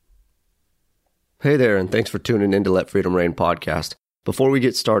Hey there, and thanks for tuning in to Let Freedom Reign podcast. Before we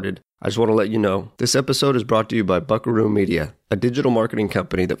get started, I just want to let you know this episode is brought to you by Buckaroo Media, a digital marketing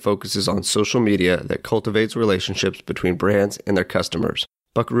company that focuses on social media that cultivates relationships between brands and their customers.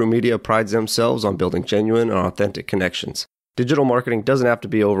 Buckaroo Media prides themselves on building genuine and authentic connections. Digital marketing doesn't have to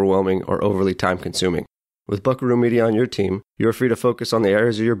be overwhelming or overly time-consuming. With Buckaroo Media on your team, you are free to focus on the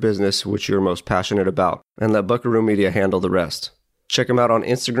areas of your business which you are most passionate about, and let Buckaroo Media handle the rest. Check them out on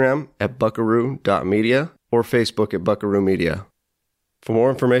Instagram at buckaroo.media or Facebook at Buckaroo Media. For more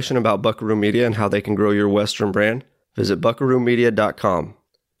information about Buckaroo Media and how they can grow your Western brand, visit buckaroomedia.com.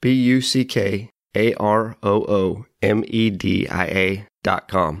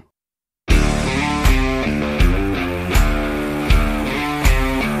 buckaroomedia.com.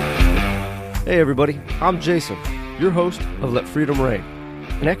 Hey everybody, I'm Jason, your host of Let Freedom Reign,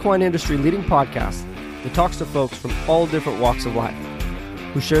 an equine industry leading podcast that talks to folks from all different walks of life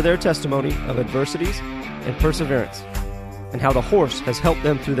who share their testimony of adversities and perseverance and how the horse has helped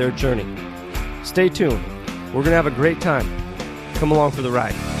them through their journey. Stay tuned. We're going to have a great time. Come along for the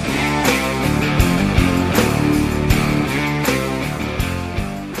ride.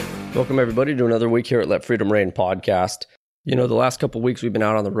 Welcome everybody to another week here at Let Freedom Reign podcast. You know, the last couple of weeks we've been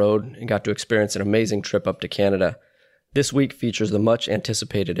out on the road and got to experience an amazing trip up to Canada. This week features the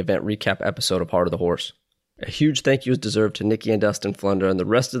much-anticipated event recap episode of Heart of the Horse. A huge thank you is deserved to Nikki and Dustin Flundra and the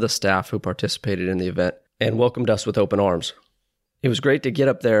rest of the staff who participated in the event and welcomed us with open arms. It was great to get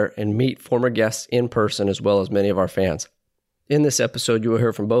up there and meet former guests in person as well as many of our fans. In this episode, you will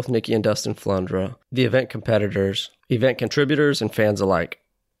hear from both Nikki and Dustin Flundra, the event competitors, event contributors, and fans alike.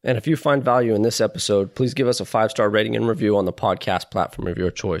 And if you find value in this episode, please give us a 5-star rating and review on the podcast platform of your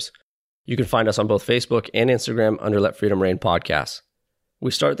choice. You can find us on both Facebook and Instagram under Let Freedom Reign Podcasts. We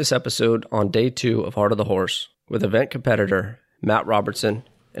start this episode on day 2 of Heart of the Horse with event competitor Matt Robertson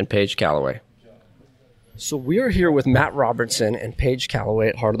and Paige Calloway. So we are here with Matt Robertson and Paige Calloway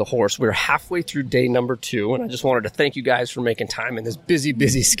at Heart of the Horse. We're halfway through day number 2, and I just wanted to thank you guys for making time in this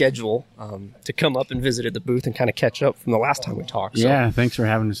busy schedule to come up and visit at the booth and kind of catch up from the last time we talked. So, yeah, thanks for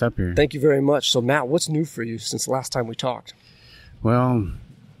having us up here. Thank you very much. So Matt, what's new for you since the last time we talked? Well,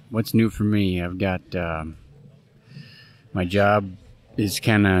 what's new for me? I've got my job is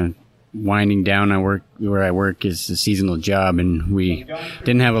kind of winding down. Where I work is a seasonal job, and we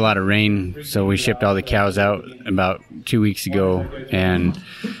didn't have a lot of rain, so we shipped all the cows out about 2 weeks ago, and so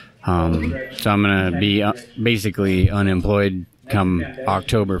I'm going to be basically unemployed come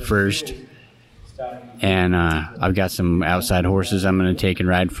October 1st, and I've got some outside horses I'm going to take and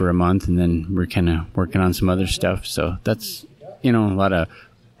ride for a month, and then we're kind of working on some other stuff, so that's, a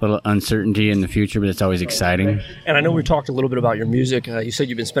little uncertainty in the future, but it's always exciting. And I know we talked a little bit about your music. You said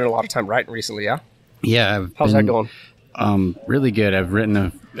you've been spending a lot of time writing recently, yeah? Yeah. How's that going? Really good. I've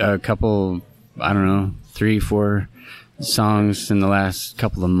written a couple, 3-4 songs in the last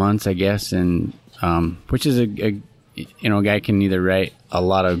couple of months, I guess, and which is a guy can either write a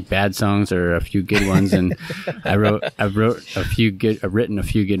lot of bad songs or a few good ones, and I've written a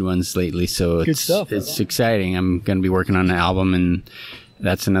few good ones lately, so good stuff. It's exciting. I'm going to be working on an album, and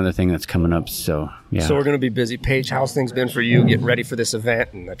that's another thing that's coming up. So, yeah. So we're going to be busy. Paige, how's things been for you getting ready for this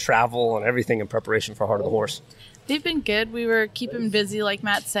event and the travel and everything in preparation for Heart of the Horse? They've been good. We were keeping busy. Like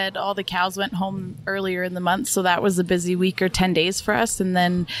Matt said, all the cows went home earlier in the month, so that was a busy week or 10 days for us. And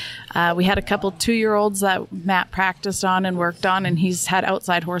then we had a couple 2-year-olds that Matt practiced on and worked on, and he's had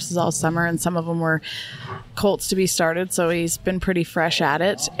outside horses all summer, and some of them were colts to be started, so he's been pretty fresh at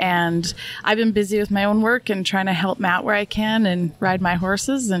it. And I've been busy with my own work and trying to help Matt where I can and ride my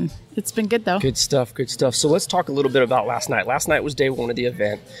horses, and it's been good, though. Good stuff. So let's talk a little bit about last night. Last night was day 1 of the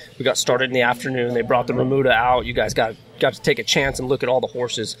event. We got started in the afternoon. They brought the Remuda out. You guys got to take a chance and look at all the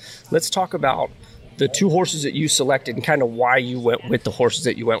horses. Let's talk about the 2 horses that you selected and kind of why you went with the horses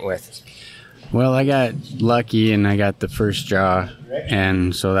that you went with. Well, I got lucky, and I got the first draw,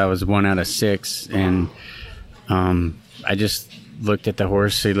 and so that was 1 out of 6, and I just looked at the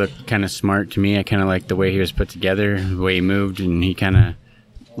horse. He looked kind of smart to me. I kind of liked the way he was put together, the way he moved, and he kind of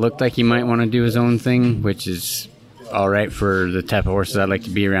looked like he might want to do his own thing, which is all right for the type of horses I like to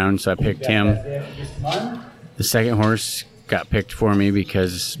be around, so I picked him. The second horse got picked for me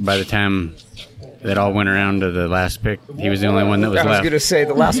because by the time that all went around to the last pick, he was the only one that was left. I was going to say,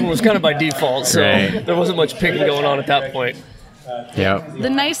 the last one was kind of by default, so right. There wasn't much picking going on at that point. Yeah. The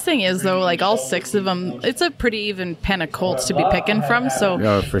nice thing is, though, like all 6 of them, it's a pretty even pen of colts to be picking from.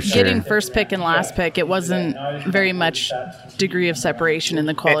 So for sure. Getting first pick and last pick, it wasn't very much degree of separation in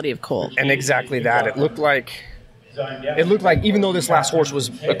the quality of colt. And exactly that. It looked like it looked like even though this last horse was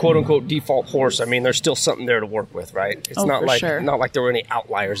a quote-unquote default horse, I mean, there's still something there to work with, right? It's not like there were any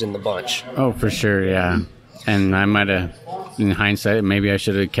outliers in the bunch. Oh, for sure, yeah. And I might have, in hindsight, maybe I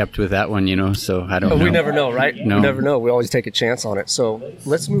should have kept with that one, so I don't know. We never know, right? No. We never know. We always take a chance on it. So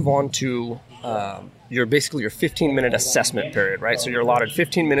let's move on to your 15-minute assessment period, right? So you're allotted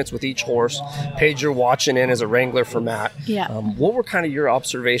 15 minutes with each horse. Paige, you're watching in as a wrangler for Matt. Yeah. What were kind of your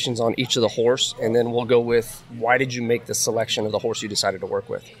observations on each of the horse? And then we'll go with why did you make the selection of the horse you decided to work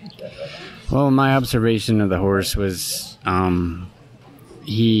with? Well, my observation of the horse was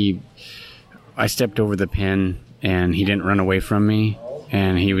I stepped over the pen and he didn't run away from me,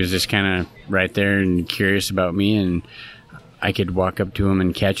 and he was just kind of right there and curious about me, and I could walk up to him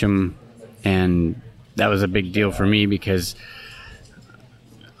and catch him, and that was a big deal for me because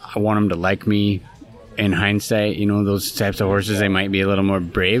I want him to like me. In hindsight, those types of horses, they might be a little more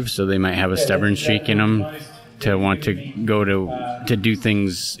brave, so they might have a stubborn streak in them to want to go to do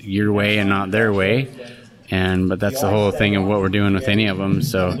things your way and not their way. But that's the whole thing of what we're doing with any of them.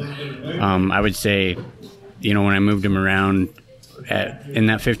 So I would say, when I moved them around in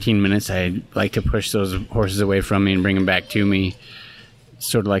that 15 minutes, I like to push those horses away from me and bring them back to me,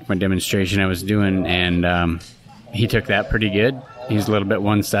 sort of like my demonstration I was doing. And he took that pretty good. He's a little bit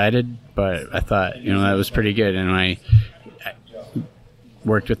one-sided, but I thought, that was pretty good. And I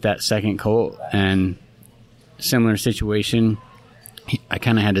worked with that second colt, and similar situation. I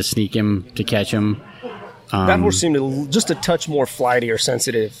kind of had to sneak him to catch him. That horse seemed just a touch more flighty or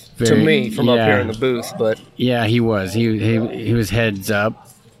sensitive to me from up here in the booth, but yeah, he was. He was heads up,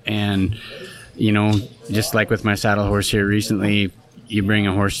 and just like with my saddle horse here recently, you bring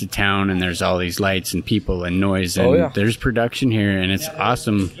a horse to town and there's all these lights and people and noise, and there's production here, and it's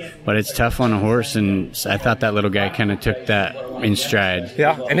awesome, but it's tough on a horse, and I thought that little guy kind of took that in stride.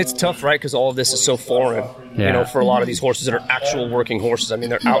 Yeah, and it's tough, right, because all of this is so foreign, for a lot of these horses that are actual working horses. I mean,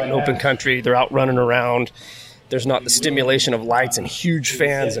 they're out in open country, they're out running around. There's not the stimulation of lights and huge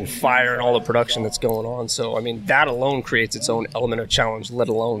fans and fire and all the production that's going on. So, I mean, that alone creates its own element of challenge, let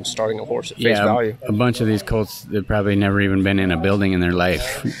alone starting a horse at face value. A bunch of these colts, they've probably never even been in a building in their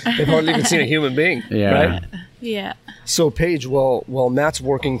life. They've hardly even seen a human being, right? Yeah. So, Paige, while Matt's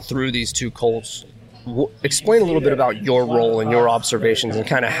working through these two colts, explain a little bit about your role and your observations and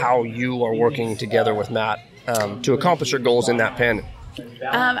kind of how you are working together with Matt to accomplish your goals in that pen.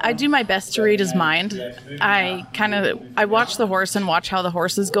 I do my best to read his mind. I watch the horse and watch how the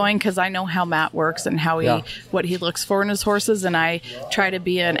horse is going, because I know how Matt works and what he looks for in his horses, and I try to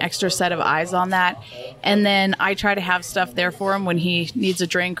be an extra set of eyes on that. And then I try to have stuff there for him when he needs a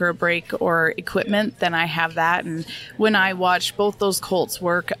drink or a break or equipment. Then I have that. And when I watch both those colts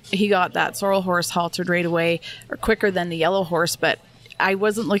work, he got that sorrel horse haltered right away, or quicker than the yellow horse, but I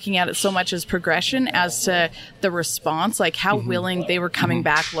wasn't looking at it so much as progression as to the response, like how willing they were coming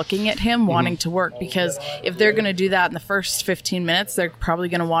back, looking at him, wanting to work. Because if they're going to do that in the first 15 minutes, they're probably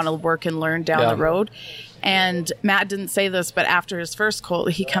going to want to work and learn down the road. And Matt didn't say this, but after his first colt,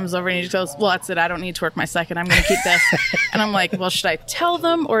 he comes over and he goes, well, that's it. I don't need to work my second. I'm going to keep this. And I'm like, well, should I tell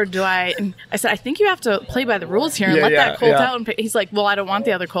them or do I? And I said, I think you have to play by the rules here and let that colt out. And he's like, well, I don't want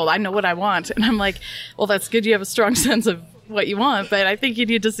the other colt. I know what I want. And I'm like, well, that's good. You have a strong sense of what you want, but I think you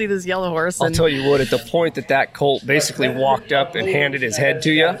need to see this yellow horse. I'll tell you what, at the point that colt basically walked up and handed his head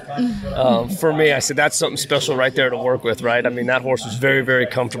to you, for me, I said, that's something special right there to work with, right? I mean, that horse was very, very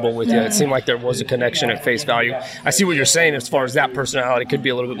comfortable with you. It seemed like there was a connection at face value. I see what you're saying as far as that personality could be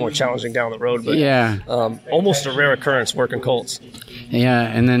a little bit more challenging down the road, but almost a rare occurrence working colts. Yeah,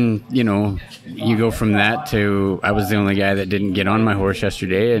 and then, you go from that to, I was the only guy that didn't get on my horse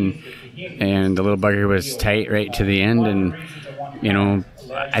yesterday, and the little bugger was tight right to the end, and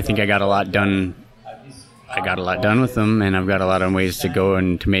I think I got a lot done. I got a lot done with them, and I've got a lot of ways to go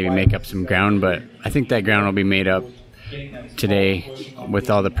and to maybe make up some ground, but I think that ground will be made up today with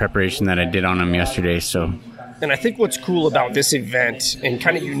all the preparation that I did on them yesterday. So, and I think what's cool about this event and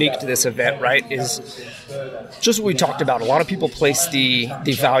kind of unique to this event, right, is just what we talked about. A lot of people place the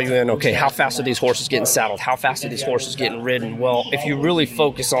value in, okay, how fast are these horses getting saddled? How fast are these horses getting ridden? Well, if you really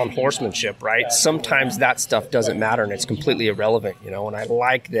focus on horsemanship, right, sometimes that stuff doesn't matter and it's completely irrelevant, And I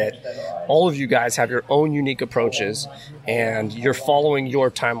like that all of you guys have your own unique approaches and you're following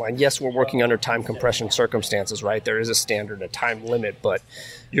your timeline. Yes, we're working under time compression circumstances, right? There is a standard, a time limit, but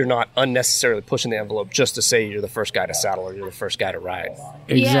you're not unnecessarily pushing the envelope just to say you're the first guy to saddle or you're the first guy to ride.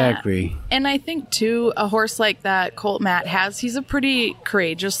 Exactly. Yeah. And I think, too, a horse like that Colt Matt has, he's a pretty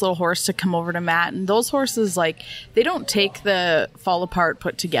courageous little horse to come over to Matt. And those horses, like, they don't take the fall apart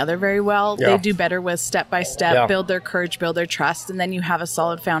put together very well. Yeah. They do better with step-by-step, Yeah. build their courage, build their trust, and then you have a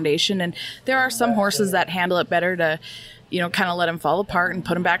solid foundation. And there are some horses that handle it better to, kind of let him fall apart and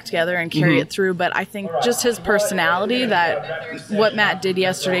put him back together and carry it through. But I think just his personality, that what Matt did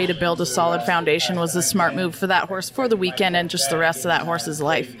yesterday to build a solid foundation was a smart move for that horse for the weekend and just the rest of that horse's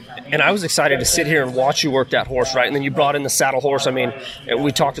life. And I was excited to sit here and watch you work that horse, right? And then you brought in the saddle horse. I mean,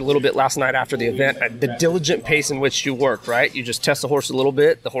 we talked a little bit last night after the event, the diligent pace in which you work, right? You just test the horse a little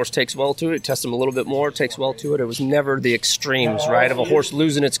bit. The horse takes well to it. Test him a little bit more. Takes well to it. It was never the extremes, right? Of a horse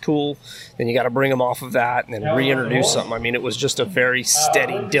losing its cool, then you got to bring him off of that and then reintroduce something. I mean, it was just a very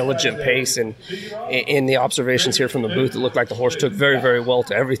steady, diligent pace. And in the observations here from the booth, it looked like the horse took very, very well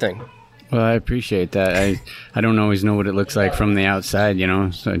to everything. Well, I appreciate that. I don't always know what it looks like from the outside,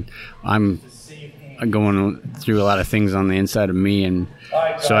 So I'm going through a lot of things on the inside of me, and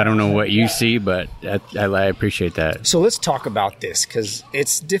so I don't know what you see, but I appreciate that. So let's talk about this, because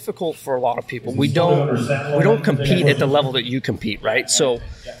it's difficult for a lot of people. We don't compete at the level that you compete, right? So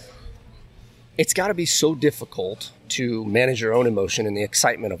it's got to be so difficult to manage your own emotion and the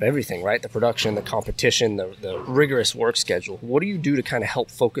excitement of everything, right? The production, the competition, the rigorous work schedule. What do you do to kind of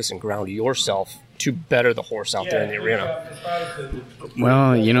help focus and ground yourself to better the horse out there in the arena?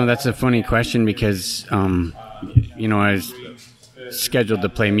 Well, that's a funny question because, I was scheduled to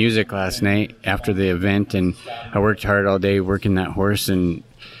play music last night after the event, and I worked hard all day working that horse, and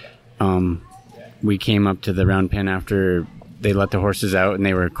we came up to the round pen after they let the horses out, and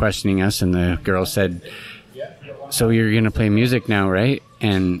they were questioning us, and the girl said, "So you're going to play music now, right?"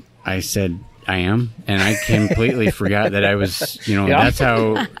 And I said, "I am." And I completely forgot that I was, that's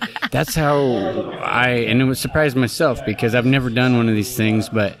how and it was surprised myself because I've never done one of these things,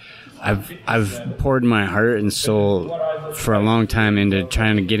 but I've poured my heart and soul for a long time into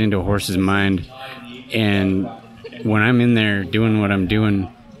trying to get into a horse's mind. And when I'm in there doing what I'm doing,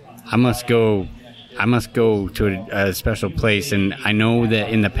 I must go to a special place, and I know that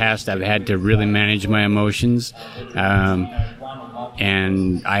in the past I've had to really manage my emotions,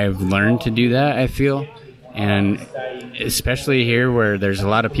 and I've learned to do that, I feel, and especially here where there's a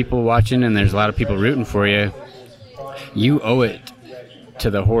lot of people watching and there's a lot of people rooting for you, you owe it to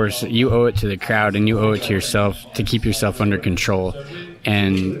the horse, you owe it to the crowd, and you owe it to yourself to keep yourself under control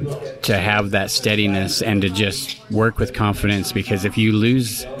and to have that steadiness and to just work with confidence, because if you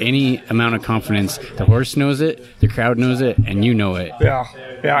lose any amount of confidence, the horse knows it, the crowd knows it, and you know it.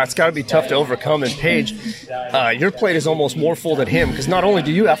 Yeah, it's got to be tough to overcome. And Paige, your plate is almost more full than him, because not only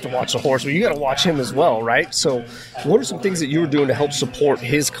do you have to watch the horse, but you got to watch him as well, right? So what are some things that you were doing to help support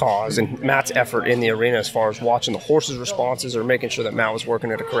his cause and Matt's effort in the arena as far as watching the horse's responses or making sure that Matt was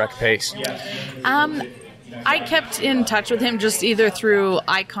working at a correct pace? I kept in touch with him just either through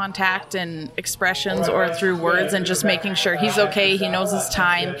eye contact and expressions or through words, and just making sure he's okay, he knows his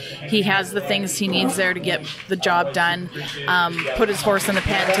time, he has the things he needs there to get the job done, put his horse in the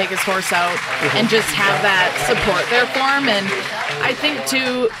pen, take his horse out, and just have that support there for him. And I think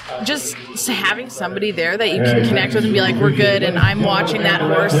too, just having somebody there that you can connect with and be like, we're good, and I'm watching that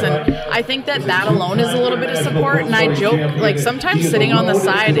horse, and I think that alone is a little bit of support. And I joke, like, sometimes sitting on the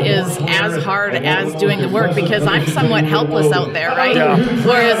side is as hard as doing the work, because I'm somewhat helpless out there, right? Yeah.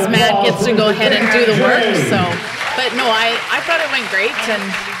 Whereas Matt gets to go ahead and do the work. So, but no, I thought it went great, and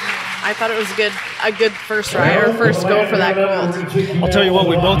I thought it was a good first ride or first go for that Colt. I'll tell you what,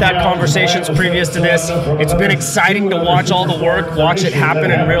 we both had conversations previous to this. It's been exciting to watch all the work, watch it happen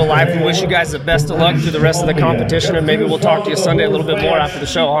in real life. We wish you guys the best of luck through the rest of the competition, and maybe we'll talk to you Sunday a little bit more after the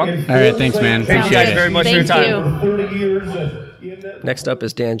show, huh? All right, thanks, man. Thank you guys very much for your time. You. Next up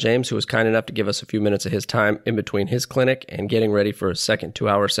is Dan James, who was kind enough to give us a few minutes of his time in between his clinic and getting ready for his second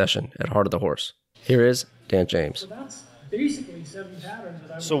 2-hour session at Heart of the Horse. Here is Dan James. Basically 7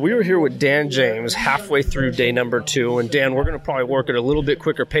 patterns. So we were here with Dan James halfway through day number 2. And Dan, we're going to probably work at a little bit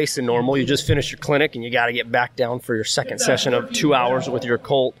quicker pace than normal. You just finished your clinic and you got to get back down for your second session of 2 hours with your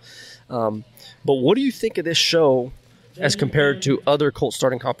colt. But what do you think of this show as compared to other colt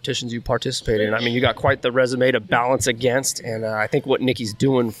starting competitions you participated in? I mean, you got quite the resume to balance against. And I think what Nikki's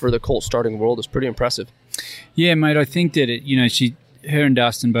doing for the colt starting world is pretty impressive. Yeah, mate, I think that, her and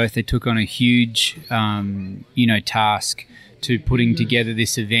Dustin both, they took on a huge, task to putting together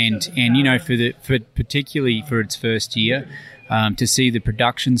this event. And, for particularly for its first year, to see the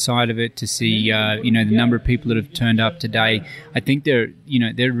production side of it, to see the number of people that have turned up today. I think they're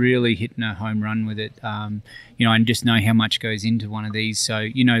really hitting a home run with it. And just know how much goes into one of these. So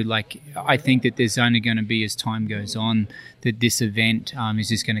I think that there's only going to be, as time goes on, that this event is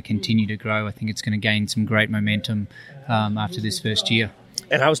just going to continue to grow. I think it's going to gain some great momentum after this first year.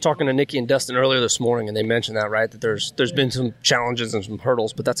 And I was talking to Nikki and Dustin earlier this morning, and they mentioned that, right, that there's been some challenges and some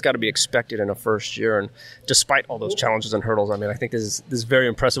hurdles, but that's got to be expected in a first year. And despite all those challenges and hurdles, I mean, I think this is very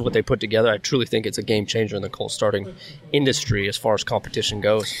impressive what they put together. I truly think it's a game changer in the colt starting industry as far as competition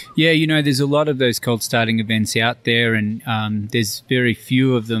goes. Yeah, there's a lot of those colt starting events out there, and there's very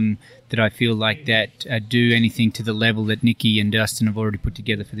few of them that I feel like that do anything to the level that Nikki and Dustin have already put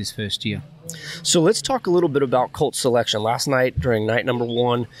together for this first year. So let's talk a little bit about colt selection. Last night, during night number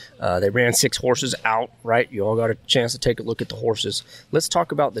 1, they ran 6 horses out, right? You all got a chance to take a look at the horses. Let's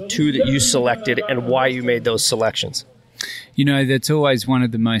talk about the 2 that you selected and why you made those selections. That's always one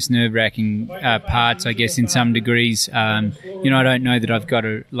of the most nerve-wracking parts, I guess, in some degrees. I don't know that I've got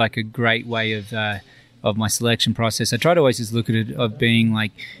a great way of my selection process. I try to always just look at it of being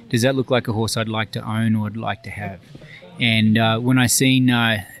like, does that look like a horse I'd like to own or I'd like to have? And when I seen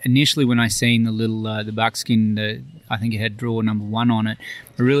the little the buckskin, I think it had draw number 1 on it.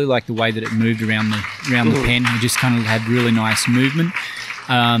 I really liked the way that it moved around the pen. It just kind of had really nice movement.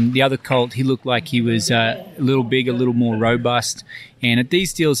 The other colt, he looked like he was a little big, a little more robust. And at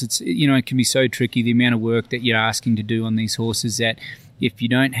these deals, it's it can be so tricky, the amount of work that you're asking to do on these horses, that if you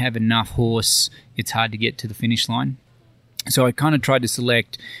don't have enough horse, it's hard to get to the finish line. So I kind of tried to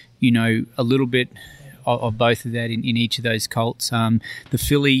select, a little bit of both of that in each of those colts. The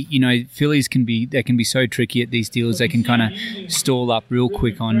filly, fillies can be so tricky at these deals. They can kind of stall up real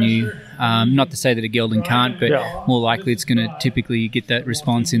quick on you. Not to say that a gelding can't, but more likely it's going to typically get that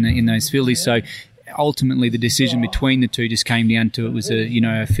response in those fillies. So ultimately, the decision between the 2 just came down to it was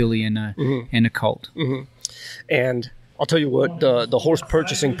a filly and a colt. Mm-hmm. And I'll tell you what, the horse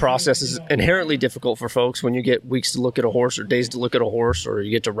purchasing process is inherently difficult for folks when you get weeks to look at a horse or days to look at a horse, or you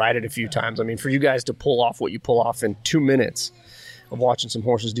get to ride it a few times. I mean, for you guys to pull off what you pull off in 2 minutes of watching some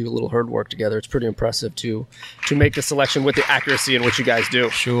horses do a little herd work together, it's pretty impressive to make the selection with the accuracy in which you guys do.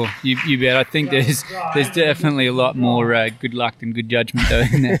 Sure, you bet. I think there's definitely a lot more good luck than good judgment though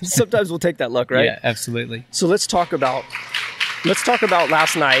in that. Sometimes we'll take that luck, right? Yeah, absolutely. So let's talk about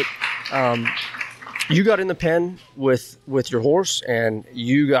last night. You got in the pen with your horse, and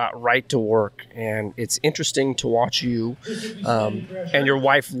you got right to work. And it's interesting to watch you and your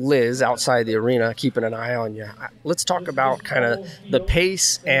wife, Liz, outside the arena, keeping an eye on you. Let's talk about kind of the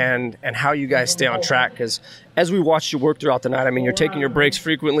pace and how you guys stay on track, because as we watched you work throughout the night, I mean, you're taking your breaks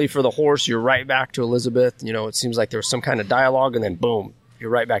frequently for the horse. You're right back to Elizabeth. It seems like there was some kind of dialogue, and then boom,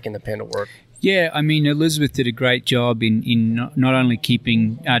 you're right back in the pen to work. Yeah, I mean, Elizabeth did a great job in not only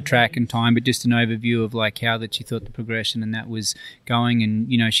keeping track and time, but just an overview of how that she thought the progression and that was going.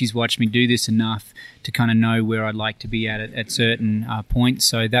 And, she's watched me do this enough to kind of know where I'd like to be at certain points.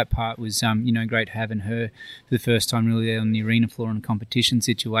 So that part was, great having her for the first time really there on the arena floor in a competition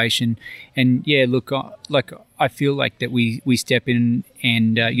situation. And, yeah, look, I feel like that we step in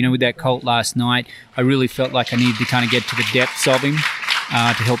and, with that colt last night, I really felt like I needed to kind of get to the depths of him.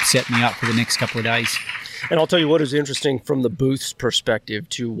 To help set me up for the next couple of days. And I'll tell you what is interesting from the booth's perspective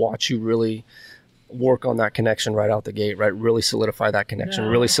to watch you really work on that connection right out the gate, right? Really solidify that connection,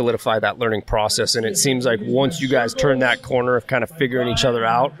 really solidify that learning process. And it seems like once you guys turn that corner of kind of figuring each other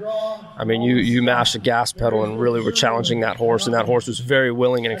out, I mean, you mashed the gas pedal and really were challenging that horse, and that horse was very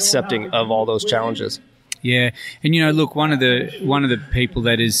willing and accepting of all those challenges. Yeah, and look, one of the people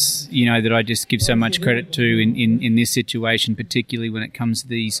that is that I just give so much credit to in this situation, particularly when it comes to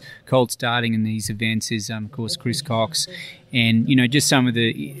these colt starting and these events, is of course Chris Cox, and just some of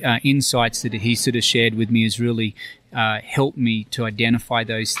the insights that he sort of shared with me has really helped me to identify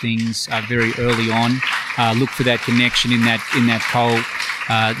those things very early on. Look for that connection in that colt.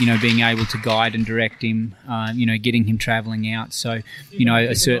 Being able to guide and direct him. Getting him travelling out. So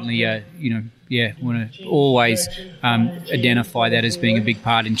I certainly want to always identify that as being a big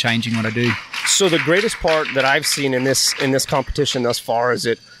part in changing what I do. So the greatest part that I've seen in this competition thus far is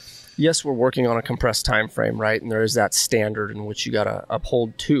yes, we're working on a compressed time frame, right? And there is that standard in which you got to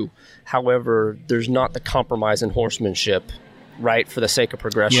uphold too. However, there's not the compromise in horsemanship, right, for the sake of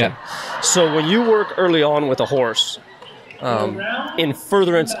progression. Yeah. So when you work early on with a horse, in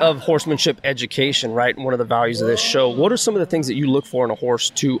furtherance of horsemanship education, right? And one of the values of this show, what are some of the things that you look for in a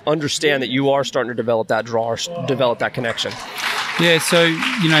horse to understand that you are starting to develop that draw, develop that connection? Yeah, so,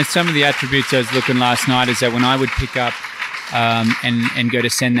 some of the attributes I was looking last night is that when I would pick up and go to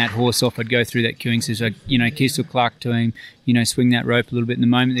send that horse off, I'd go through that cueing system. So, kiss or cluck to him, swing that rope a little bit. In the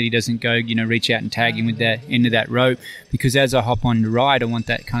moment that he doesn't go, reach out and tag him with that end of that rope, because as I hop on to ride, I want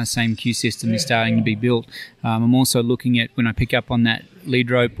that kind of same cue system is starting to be built. I'm also looking at when I pick up on that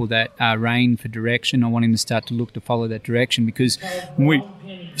lead rope or that rein for direction, I want him to start to look to follow that direction, because when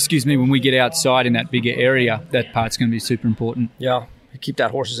we get outside in that bigger area, that part's going to be super important. Yeah. Keep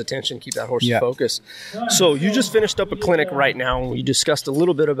that horse's attention, keep that horse's focus. So you just finished up a clinic right now, and you discussed a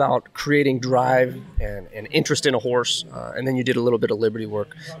little bit about creating drive and interest in a horse, and then you did a little bit of liberty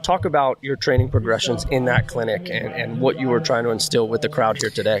work. Talk about your training progressions in that clinic and what you were trying to instill with the crowd here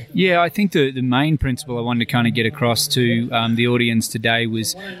today. Yeah, I think the main principle I wanted to kind of get across to the audience today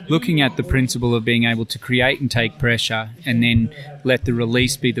was looking at the principle of being able to create and take pressure, and then let the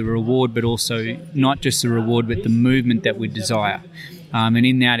release be the reward, but also not just the reward, but the movement that we desire. And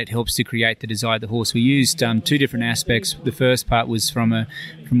in that, it helps to create the desire of the horse. We used two different aspects. The first part was from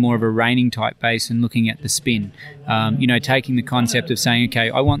more of a reining type base and looking at the spin. Taking the concept of saying, okay,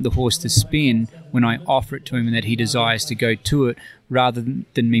 I want the horse to spin when I offer it to him and that he desires to go to it, rather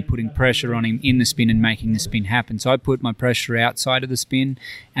than me putting pressure on him in the spin and making the spin happen. So I put my pressure outside of the spin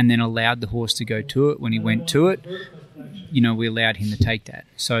and then allowed the horse to go to it. When he went to it, we allowed him to take that.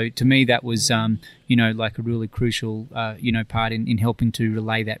 So to me, that was, like a really crucial, part in helping to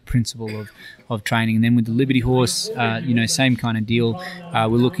relay that principle of training. And then with the Liberty horse, same kind of deal. We're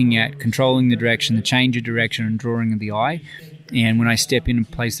looking at controlling the direction, the change of direction and drawing of the eye. And when I step in and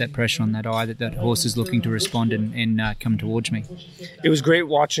place that pressure on that eye, that horse is looking to respond and come towards me. It was great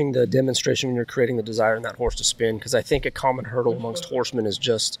watching the demonstration when you're creating the desire in that horse to spin, because I think a common hurdle amongst horsemen is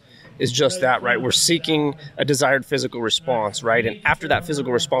just that, right? We're seeking a desired physical response, right? And after that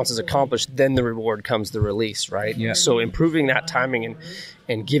physical response is accomplished, then the reward comes the release, right? Yeah. So improving that timing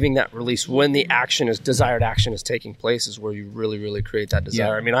and giving that release when the desired action is taking place is where you really, really create that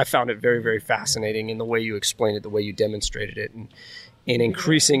desire. Yeah. I mean, I found it very, very fascinating in the way you explained it, the way you demonstrated it, and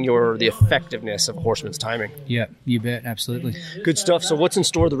increasing the effectiveness of a horseman's timing. Yeah, you bet. Absolutely. Good stuff. So what's in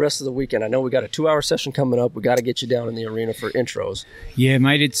store the rest of the weekend? I know we got a 2-hour session coming up. We got to get you down in the arena for intros. Yeah,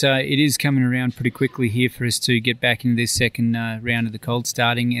 mate, it is coming around pretty quickly here for us to get back into this second round of the cold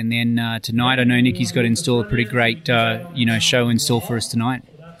starting. And then tonight, I know Nicky's got in store a pretty great show in store for us tonight.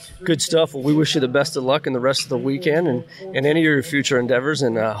 Good stuff. Well, we wish you the best of luck in the rest of the weekend and any of your future endeavors.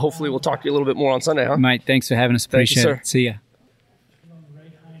 And hopefully we'll talk to you a little bit more on Sunday, huh? Mate, thanks for having us. Appreciate it. See ya.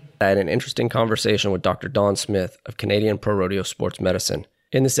 I had an interesting conversation with Dr. Don Smith of Canadian Pro Rodeo Sports Medicine.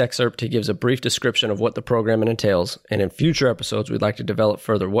 In this excerpt, he gives a brief description of what the program entails, and in future episodes, we'd like to develop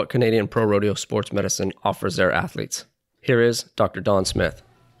further what Canadian Pro Rodeo Sports Medicine offers their athletes. Here is Dr. Don Smith.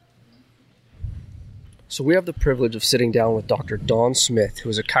 So we have the privilege of sitting down with Dr. Don Smith, who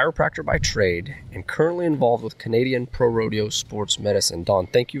is a chiropractor by trade and currently involved with Canadian Pro Rodeo Sports Medicine. Don,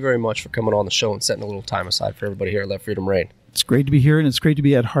 thank you very much for coming on the show and setting a little time aside for everybody here at Let Freedom Reign. It's great to be here, and it's great to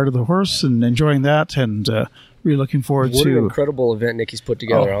be at Heart of the Horse and enjoying that, and really looking forward to... What an incredible event Nicky's put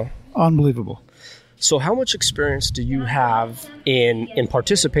together, huh? Unbelievable. So how much experience do you have in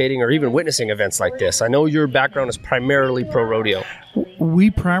participating or even witnessing events like this? I know your background is primarily pro rodeo. We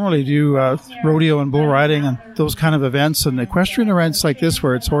primarily do rodeo and bull riding and those kind of events, and equestrian events like this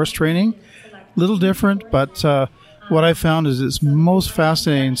where it's horse training, little different, but what I found is it's most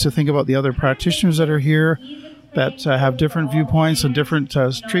fascinating to think about the other practitioners that are here that have different viewpoints and different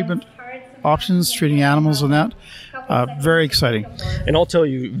treatment options, treating animals and that. Very exciting. And I'll tell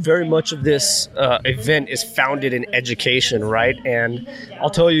you, very much of this event is founded in education, right? And I'll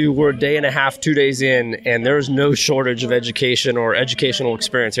tell you, we're a day and a half, 2 days in, and there's no shortage of education or educational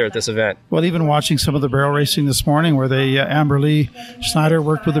experience here at this event. Well, even watching some of the barrel racing this morning where Amber Lee Schneider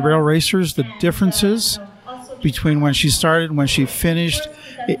worked with the barrel racers, the differences between when she started and when she finished,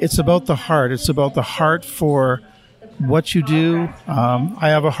 it's about the heart. It's about the heart for what you do. I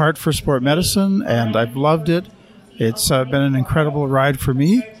have a heart for sport medicine, and I've loved it. It's been an incredible ride for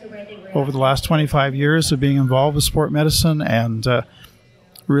me over the last 25 years of being involved with sport medicine, and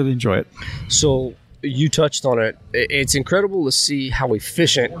really enjoy it. So you touched on it. It's incredible to see how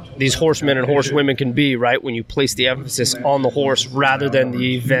efficient these horsemen and horsewomen can be, right, when you place the emphasis on the horse rather than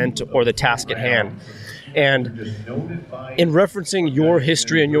the event or the task at hand. And in referencing your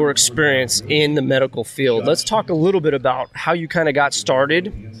history and your experience in the medical field, let's talk a little bit about how you kind of got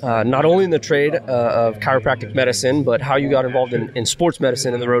started, not only in the trade of chiropractic medicine, but how you got involved in sports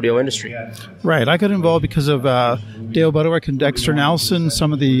medicine in the rodeo industry. Right. I got involved because of Dale Butterwick and Dexter Nelson,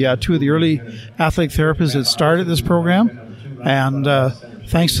 some of the two of the early athletic therapists that started this program. And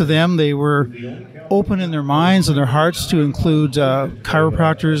thanks to them, they were open in their minds and their hearts to include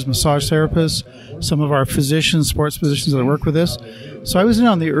chiropractors, massage therapists, some of our physicians, sports physicians that work with us. So I was in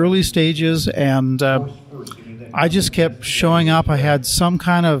on the early stages, and I just kept showing up. I had some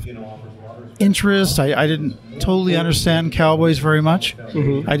kind of interest. I didn't totally understand cowboys very much.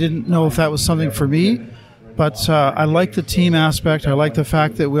 I didn't know if that was something for me, but I like the team aspect. I like the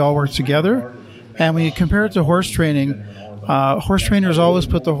fact that we all work together. And when you compare it to horse training, horse trainers always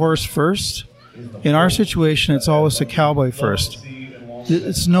put the horse first. In our situation, it's always the cowboy first.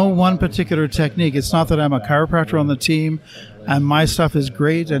 It's no one particular technique. It's not that I'm a chiropractor on the team and my stuff is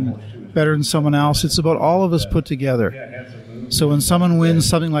great and better than someone else. It's about all of us put together. So when someone wins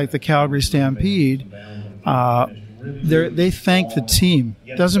something like the Calgary Stampede, they thank the team.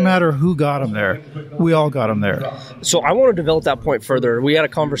 Doesn't matter who got them there. We all got them there. So I want to develop that point further. We had a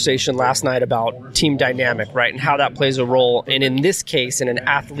conversation last night about team dynamic, right, and how that plays a role, and in this case, in an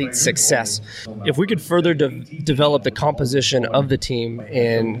athlete's success. If we could further develop the composition of the team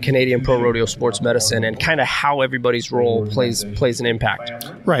in Canadian Pro Rodeo Sports Medicine and kind of how everybody's role plays an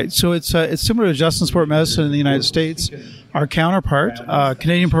impact. Right. So it's similar to Justin Sport Medicine in the United States. Our counterpart,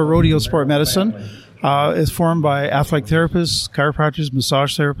 Canadian Pro Rodeo Sport Medicine, is formed by athletic therapists, chiropractors,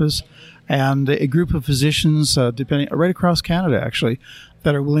 massage therapists, and a group of physicians, right across Canada, actually,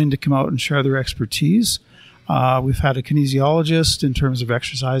 that are willing to come out and share their expertise. We've had a kinesiologist in terms of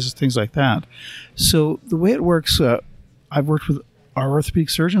exercises, things like that. So the way it works, I've worked with our orthopedic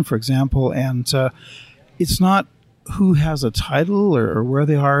surgeon, for example, and it's not who has a title or where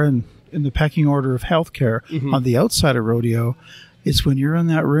they are in the pecking order of healthcare on the outside of rodeo. It's when you're in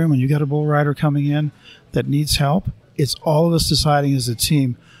that room and you got a bull rider coming in that needs help. It's all of us deciding as a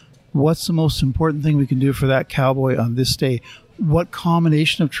team, what's the most important thing we can do for that cowboy on this day? What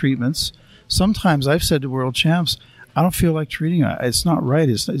combination of treatments? Sometimes I've said to world champs, I don't feel like treating you. It's not right.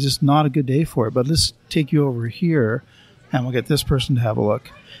 It's just not a good day for it. But let's take you over here and we'll get this person to have a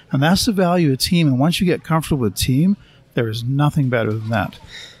look. And that's the value of team. And once you get comfortable with team, there is nothing better than that.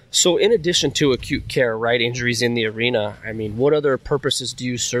 So in addition to acute care, right, injuries in the arena, I mean, what other purposes do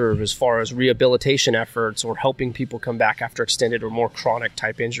you serve as far as rehabilitation efforts or helping people come back after extended or more chronic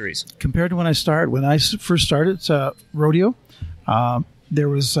type injuries? Compared to when I first started rodeo, there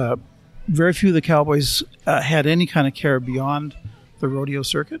was very few of the cowboys had any kind of care beyond the rodeo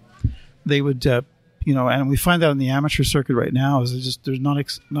circuit. They would, and we find that in the amateur circuit right now is they're not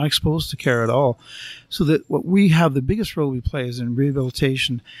exposed to care at all. So that what we have, the biggest role we play is in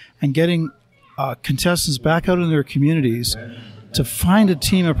rehabilitation and getting contestants back out in their communities to find a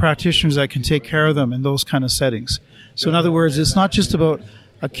team of practitioners that can take care of them in those kind of settings. So in other words, it's not just about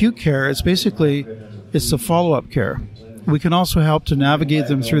acute care. It's the follow-up care. We can also help to navigate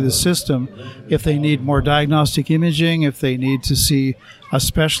them through the system if they need more diagnostic imaging, if they need to see a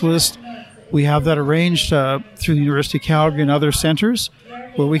specialist. We have that arranged through the University of Calgary and other centers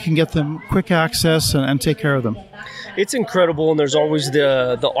where we can get them quick access and take care of them. It's incredible, and there's always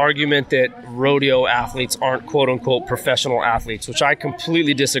the argument that rodeo athletes aren't quote-unquote professional athletes, which I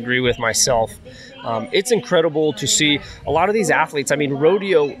completely disagree with myself. It's incredible to see a lot of these athletes. I mean,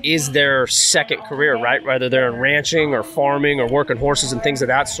 rodeo is their second career, right? Whether they're in ranching or farming or working horses and things of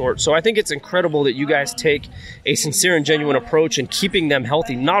that sort. So I think it's incredible that you guys take a sincere and genuine approach in keeping them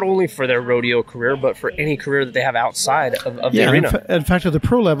healthy, not only for their rodeo career, but for any career that they have outside of the arena. In fact, at the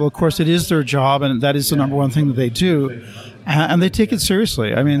pro level, of course, it is their job, and that is the number one thing that they do. And they take it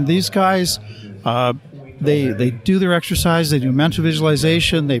seriously. I mean, these guys, they do their exercise, they do mental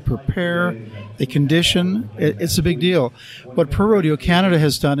visualization, they prepare, they condition. It's a big deal. What Pro Rodeo Canada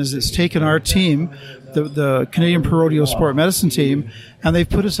has done is it's taken our team, the Canadian Pro Rodeo Sport Medicine team, and they've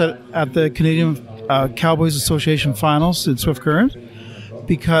put us at the Canadian Cowboys Association finals in Swift Current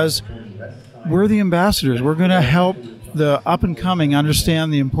because we're the ambassadors. We're going to help the up-and-coming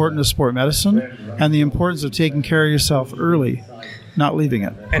understand the importance of sport medicine and the importance of taking care of yourself early, not leaving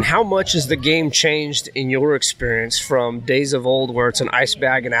it. And how much has the game changed in your experience from days of old where it's an ice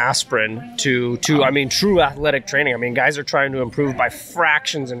bag and aspirin to true athletic training? I mean, guys are trying to improve by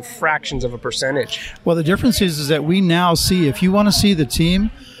fractions and fractions of a percentage. Well, the difference is that we now see, if you want to see the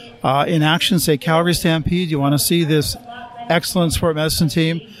team in action, say Calgary Stampede, you want to see this excellent sport medicine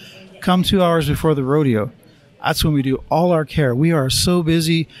team, come 2 hours before the rodeo. That's when we do all our care. We are so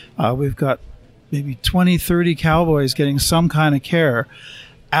busy. We've got maybe 20, 30 cowboys getting some kind of care.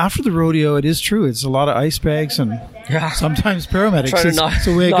 After the rodeo, it is true. It's a lot of ice bags and sometimes paramedics. It's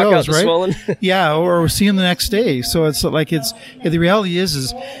the way it goes, right? Yeah, or see them the next day. So it's like the reality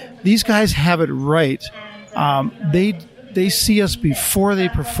is these guys have it right. They see us before they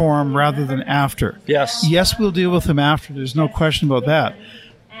perform rather than after. Yes. Yes, we'll deal with them after. There's no question about that.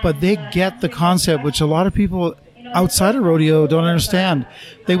 but they get the concept, which a lot of people outside of rodeo don't understand.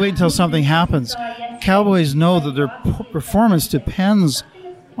 They wait until something happens. Cowboys know that their performance depends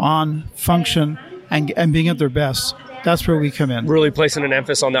on function and being at their best. That's where we come in. Really placing an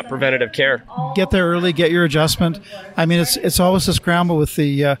emphasis on that preventative care. Get there early, get your adjustment. I mean, it's always a scramble with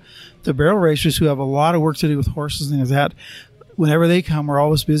the barrel racers who have a lot of work to do with horses and things like that. Whenever they come, we're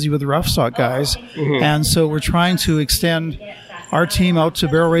always busy with the rough stock guys. Mm-hmm. And so we're trying to extend our team out to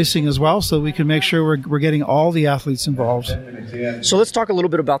barrel racing as well, so we can make sure we're getting all the athletes involved. So let's talk a little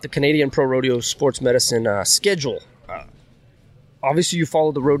bit about the Canadian Pro Rodeo Sports Medicine schedule. Obviously, you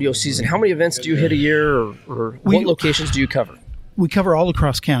follow the rodeo season. How many events do you hit a year, or what locations do you cover? We cover all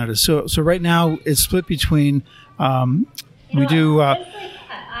across Canada. So right now it's split between, we do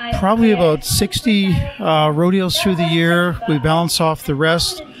probably about 60 rodeos through the year. We balance off the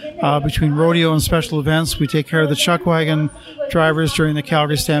rest between rodeo and special events. We take care of the chuck wagon drivers during the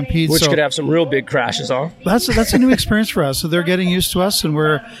Calgary Stampede. Which could have some real big crashes, huh? That's a new experience for us. So they're getting used to us, and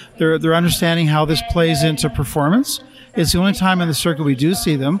they're understanding how this plays into performance. It's the only time in the circuit we do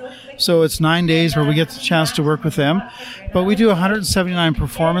see them. So it's 9 days where we get the chance to work with them. But we do 179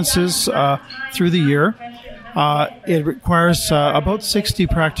 performances through the year. It requires about 60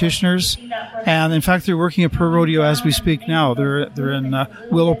 practitioners. And in fact, they're working at Pro Rodeo as we speak now. They're in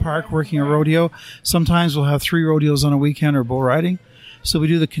Willow Park working a rodeo. Sometimes we'll have 3 rodeos on a weekend or bull riding. So we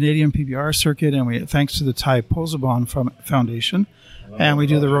do the Canadian PBR circuit, and thanks to the Ty Posabon Foundation, and we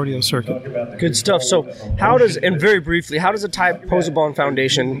do the rodeo circuit. Good stuff. So very briefly, how does the Ty Posabon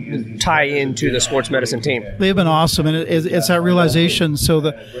Foundation tie into the sports medicine team? They've been awesome, and it's that realization. So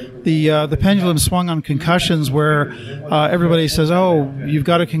the pendulum swung on concussions, where everybody says, oh, you've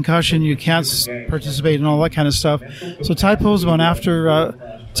got a concussion, you can't participate and all that kind of stuff. So Ty Posabon, after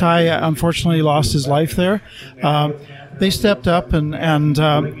Ty unfortunately lost his life there, they stepped up and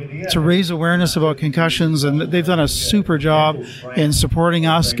to raise awareness about concussions, and they've done a super job in supporting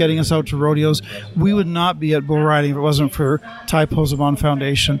us, getting us out to rodeos. We would not be at bull riding if it wasn't for Ty Posabon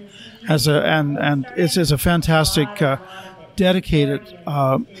Foundation, and it's a fantastic, dedicated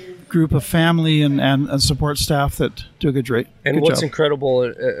group of family and support staff that do a good job. And what's incredible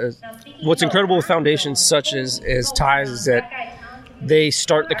with foundations such as Ty's is that they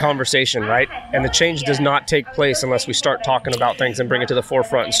start the conversation, right? And the change does not take place unless we start talking about things and bring it to the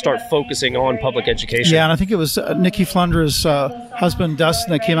forefront and start focusing on public education. Yeah, and I think it was Nikki Flundra's husband,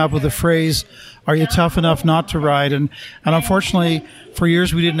 Dustin, that came up with the phrase, are you tough enough not to ride? And unfortunately, for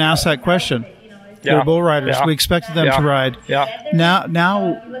years, we didn't ask that question. Yeah. They're bull riders. Yeah. We expected them to ride. Yeah.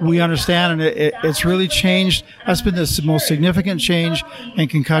 Now we understand, and it's really changed. That's been the most significant change in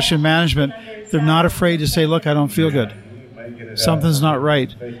concussion management. They're not afraid to say, look, I don't feel good. Something's not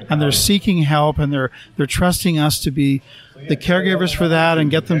right, and they're seeking help, and they're trusting us to be the caregivers for that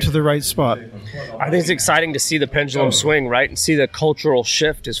and get them to the right spot. I think it's exciting to see the pendulum swing, right, and see the cultural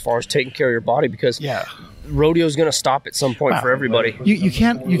shift as far as taking care of your body, because rodeo is going to stop at some point for everybody. You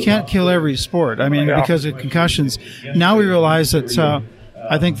can't kill every sport. I mean, because of concussions. Now we realize that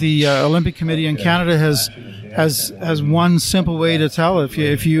I think the Olympic Committee in Canada has one simple way to tell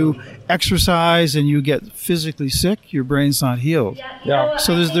if you exercise and you get physically sick, your brain's not healed. Yeah.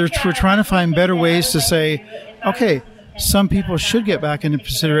 So we're trying to find better ways to say, okay, some people should get back into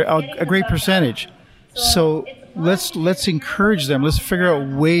a great percentage. So let's encourage them. Let's figure out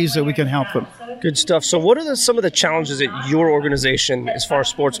ways that we can help them. Good stuff. So what are some of the challenges that your organization, as far as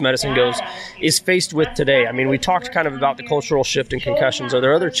sports medicine goes, is faced with today? I mean, we talked kind of about the cultural shift in concussions. Are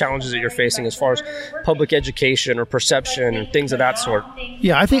there other challenges that you're facing as far as public education or perception and things of that sort?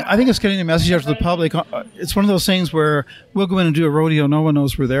 Yeah, I think it's getting the message out to the public. It's one of those things where we'll go in and do a rodeo. No one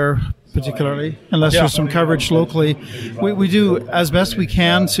knows we're there, particularly, unless there's some coverage locally. We do as best we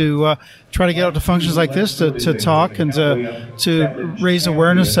can to try to get out to functions like this to talk and to raise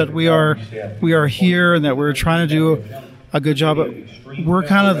awareness that we are here and that we're trying to do a good job. We're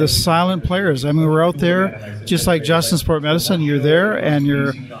kind of the silent players. I mean, we're out there just like Justin Sport Medicine. You're there and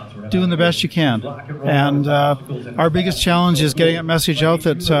you're doing the best you can. And our biggest challenge is getting a message out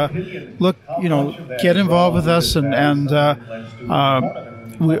that, look, get involved with us and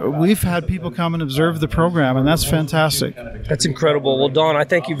we've had people come and observe the program, and that's fantastic. That's incredible. Well, Don, I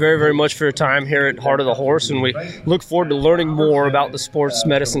thank you very, very much for your time here at Heart of the Horse, and we look forward to learning more about the sports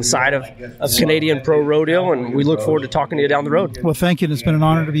medicine side of Canadian Pro Rodeo, and we look forward to talking to you down the road. Well, thank you, and it's been an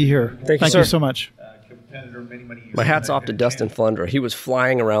honor to be here. Thank you so much. My hat's off to Dustin Flundra. He was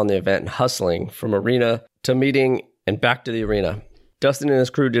flying around the event and hustling from arena to meeting and back to the arena. Dustin and his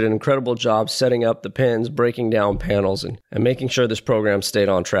crew did an incredible job setting up the pins, breaking down panels, and making sure this program stayed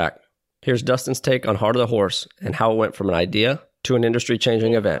on track. Here's Dustin's take on Heart of the Horse and how it went from an idea to an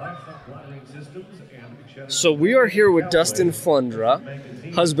industry-changing event. So we are here with Dustin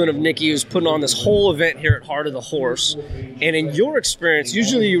Flundra, husband of Nikki, who's putting on this whole event here at Heart of the Horse. And in your experience,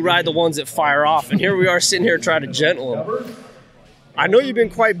 usually you ride the ones that fire off, and here we are sitting here trying to gentle them. I know you've been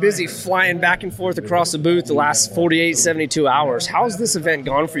quite busy flying back and forth across the booth the last 48, 72 hours. How's this event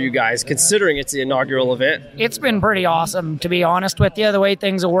gone for you guys, considering it's the inaugural event? It's been pretty awesome, to be honest with you, the way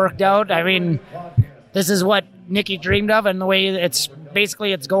things have worked out. I mean, this is what Nikki dreamed of, and the way it's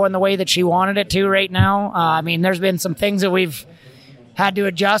going the way that she wanted it to right now. I mean, there's been some things that we've had to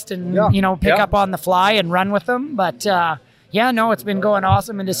adjust and, pick up on the fly and run with them. But, it's been going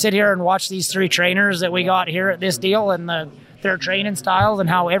awesome. And to sit here and watch these three trainers that we got here at this deal and their training styles and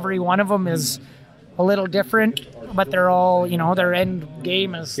how every one of them is a little different, but they're all, their end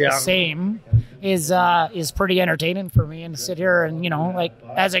game is the same, is pretty entertaining for me. And to sit here and,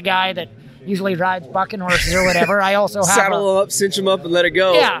 as a guy that usually rides bucking horses or whatever, I also have saddle them up, cinch them up, and let it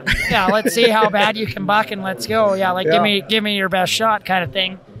go. Yeah. Let's see how bad you can buck and let's go. Give me your best shot kind of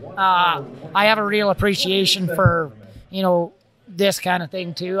thing. I have a real appreciation for, this kind of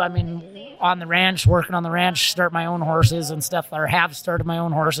thing too. I mean, on the ranch, working on the ranch, start my own horses and stuff, or have started my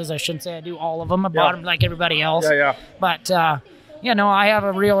own horses. I shouldn't say I do all of them. I bought them like everybody else. But, I have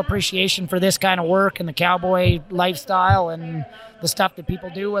a real appreciation for this kind of work and the cowboy lifestyle and the stuff that people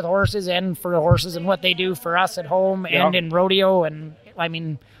do with horses and for the horses and what they do for us at home and in rodeo. And, I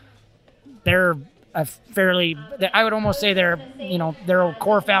mean, they're I would almost say they're a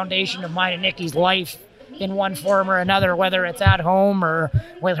core foundation of mine and Nikki's life in one form or another, whether it's at home or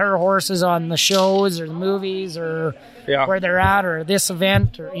with her horses on the shows or the movies or where they're at or this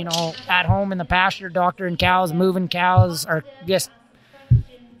event or, at home in the pasture, doctoring cows, moving cows, or just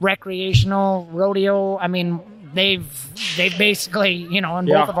recreational rodeo. I mean, they've basically, in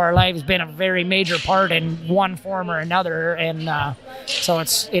both of our lives been a very major part in one form or another. And so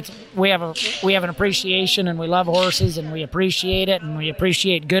we have an appreciation, and we love horses, and we appreciate it, and we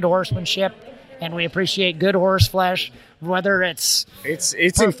appreciate good horsemanship. And we appreciate good horse flesh, whether it's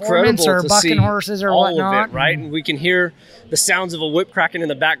incredible or to bucking see horses or all whatnot. Of it, right? And we can hear the sounds of a whip cracking in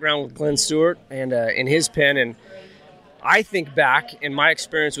the background with Glenn Stewart and in his pen. And I think back in my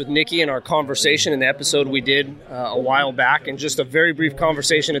experience with Nikki and our conversation in the episode we did a while back, and just a very brief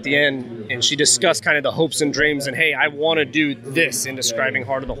conversation at the end, and she discussed kind of the hopes and dreams and, hey, I want to do this in describing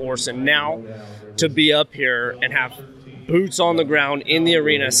Heart of the Horse. And now to be up here and have boots on the ground in the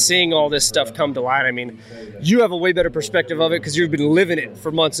arena, seeing all this stuff come to light. I mean, you have a way better perspective of it because you've been living it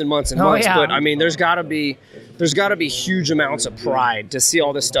for months and months and months. But I mean, there's got to be huge amounts of pride to see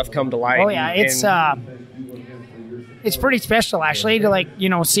all this stuff come to light. Oh yeah, it's pretty special actually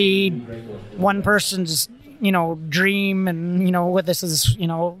to see one person's dream and what this is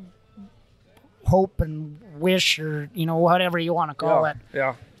hope and wish or whatever you want to call it.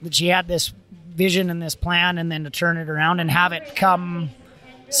 Yeah. That she had this vision and this plan, and then to turn it around and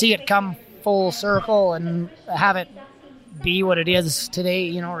see it come full circle and have it be what it is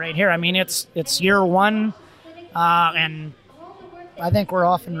today, right here. I mean, it's year one, and I think we're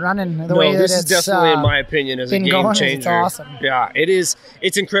off and running the way that this is definitely, in my opinion, is a game changer. It's awesome. Yeah, it is.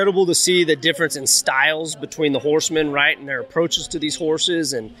 It's incredible to see the difference in styles between the horsemen, right, and their approaches to these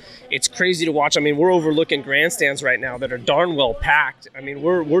horses, and it's crazy to watch. I mean, we're overlooking grandstands right now that are darn well packed. I mean,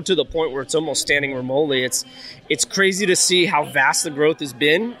 we're to the point where it's almost standing remotely. It's crazy to see how vast the growth has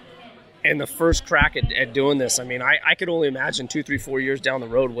been. And the first crack at doing this, I mean, I could only imagine 2, 3, 4 years down the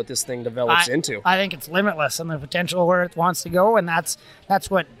road what this thing develops into. I think it's limitless and the potential where it wants to go, and that's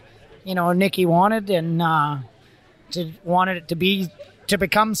what Nikki wanted, and wanted it to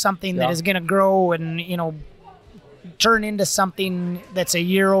become something that is going to grow and turn into something that's a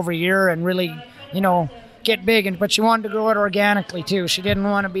year over year and really get big. But she wanted to grow it organically too. She didn't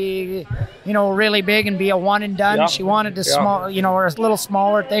want to be really big and be a one and done. She wanted to small or a little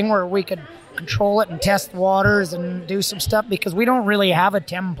smaller thing where we could control it and test waters and do some stuff, because we don't really have a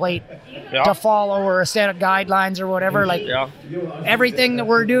template to follow or a set of guidelines or whatever. Everything that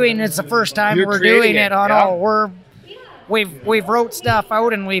we're doing is the first time we're doing it on all. We've wrote stuff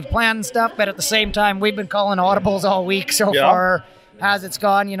out and we've planned stuff, but at the same time we've been calling audibles all week so far as it's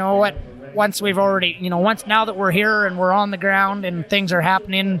gone. Once we've already, now that we're here and we're on the ground and things are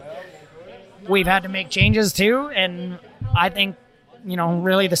happening, we've had to make changes too. And I think,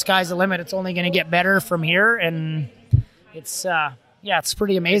 really the sky's the limit. It's only going to get better from here. And it's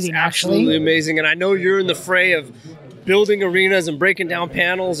pretty amazing, absolutely actually. Amazing. And I know you're in the fray of building arenas and breaking down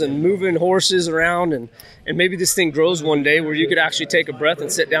panels and moving horses around, and maybe this thing grows one day where you could actually take a breath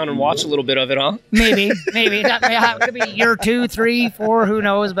and sit down and watch a little bit of it, huh? Maybe. That could be year 2, 3, 4, who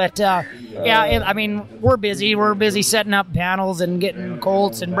knows? But we're busy. We're busy setting up panels and getting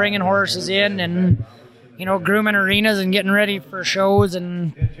colts and bringing horses in and, grooming arenas and getting ready for shows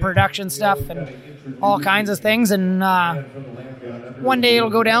and production stuff and all kinds of things. And one day it'll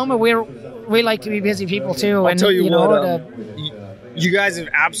go down, but we like to be busy people too. I'll tell you what, you guys have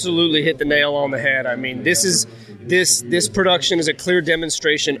absolutely hit the nail on the head. I mean, this production is a clear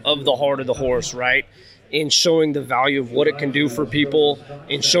demonstration of the heart of the horse, right? In showing the value of what it can do for people,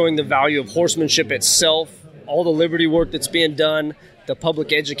 in showing the value of horsemanship itself, all the Liberty work that's being done, the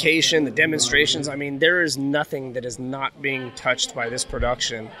public education, the demonstrations. I mean, there is nothing that is not being touched by this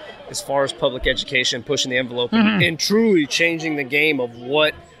production as far as public education, pushing the envelope, and truly changing the game of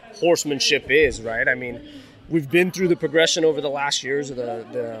what horsemanship is, right? I mean, we've been through the progression over the last years of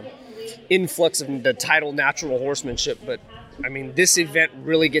the influx of the title natural horsemanship, but I mean, this event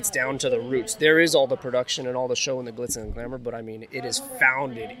really gets down to the roots. There is all the production and all the show and the glitz and glamour, but I mean, it is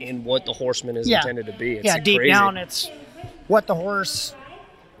founded in what the horseman is intended to be. It's deep crazy. Down, it's what the horse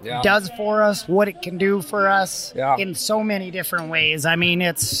does for us, what it can do for us in so many different ways. I mean,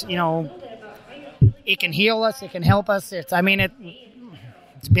 it's, it can heal us, it can help us. It's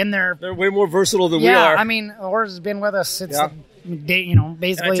been there. They're way more versatile than we are. I mean, the horse has been with us since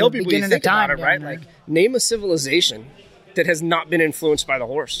basically the beginning of time. Right? Like, name a civilization that has not been influenced by the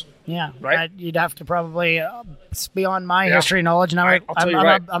horse. Yeah, right. You'd have to probably it's beyond my history knowledge. Now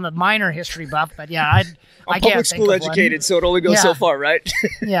I'm a minor history buff, but I can't public school educated, so it only goes so far, right?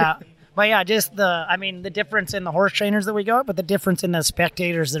 Yeah, but just the difference in the horse trainers that we got, but the difference in the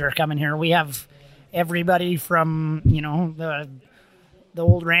spectators that are coming here. We have everybody from the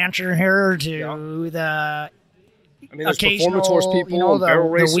old rancher here to the there's performance horse people, barrel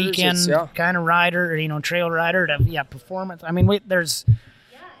racers, the weekend kind of rider, trail rider to performance. I mean, there's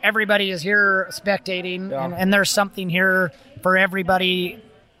everybody is here spectating, and there's something here for everybody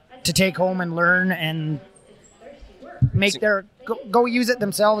to take home and learn and make go use it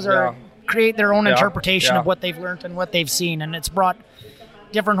themselves or create their own interpretation of what they've learned and what they've seen. And it's brought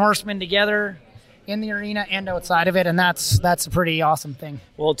different horsemen together in the arena and outside of it, and that's a pretty awesome thing.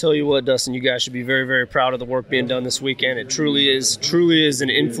 Well, I'll tell you what, Dustin, you guys should be very, very proud of the work being done this weekend. It truly is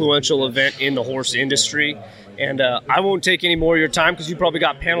an influential event in the horse industry. And I won't take any more of your time because you probably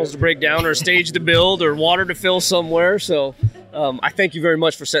got panels to break down or a stage to build or water to fill somewhere. So I thank you very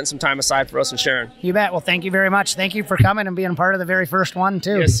much for setting some time aside for us and sharing. You bet. Well, thank you very much. Thank you for coming and being part of the very first one,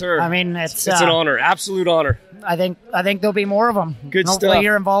 too. Yes, sir. I mean, it's an honor. Absolute honor. I think there'll be more of them. Good Hopefully stuff.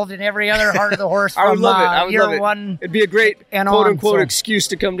 You're involved in every other heart of the horse from I would love it. year one. It'd be a great quote-unquote excuse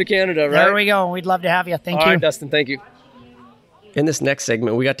to come to Canada, right? There we go. We'd love to have you. Thank you. All right, Dustin. Thank you. In this next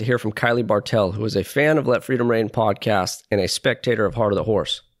segment, we got to hear from Kylie Bartell, who is a fan of Let Freedom Reign podcast and a spectator of Heart of the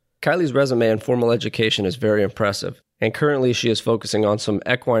Horse. Kylie's resume in formal education is very impressive, and currently she is focusing on some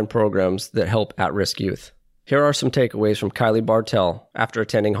equine programs that help at-risk youth. Here are some takeaways from Kylie Bartell after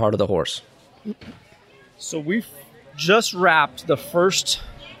attending Heart of the Horse. So we've just wrapped the first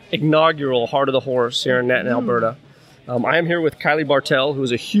inaugural Heart of the Horse here in Netton, Alberta. I am here with Kylie Bartell, who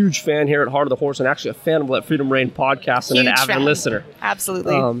is a huge fan here at Heart of the Horse and actually a fan of Let Freedom Reign podcast and an avid listener.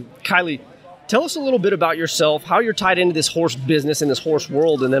 Absolutely. Kylie, tell us a little bit about yourself, how you're tied into this horse business and this horse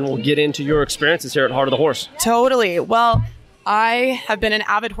world, and then we'll get into your experiences here at Heart of the Horse. Totally. Well, I have been an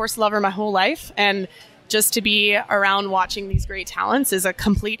avid horse lover my whole life, and just to be around watching these great talents is a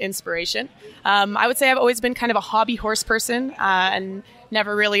complete inspiration. I would say I've always been kind of a hobby horse person and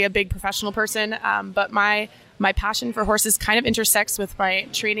never really a big professional person, but my passion for horses kind of intersects with my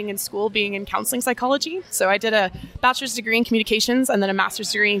training in school being in counseling psychology. So I did a bachelor's degree in communications and then a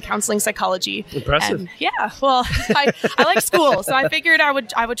master's degree in counseling psychology. Impressive. And well, I like school, so I figured I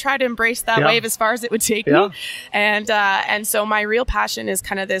would try to embrace that wave as far as it would take me. And so my real passion is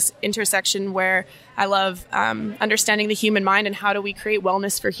kind of this intersection where I love understanding the human mind and how do we create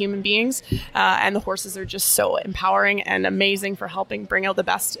wellness for human beings. And the horses are just so empowering and amazing for helping bring out the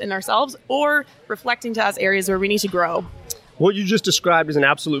best in ourselves or reflecting to us areas where we need to grow. What you just described is an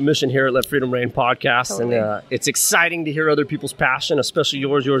absolute mission here at Let Freedom Reign podcast. Totally. And it's exciting to hear other people's passion, especially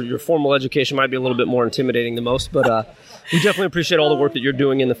yours. Your formal education might be a little bit more intimidating than most, but we definitely appreciate all the work that you're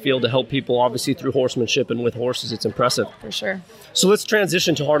doing in the field to help people, obviously through horsemanship and with horses. It's impressive. For sure. So let's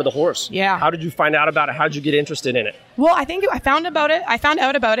transition to Heart of the Horse. Yeah. How did you find out about it? How did you get interested in it? Well, I think I found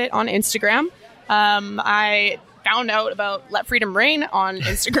out about it on Instagram. I found out about Let Freedom Reign on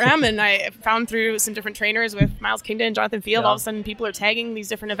Instagram, and I found through some different trainers with Miles Kingdon and Jonathan Field. All of a sudden, people are tagging these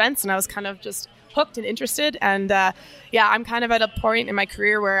different events, and I was kind of just hooked and interested. And I'm kind of at a point in my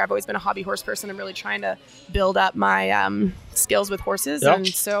career where I've always been a hobby horse person. I'm really trying to build up my skills with horses, and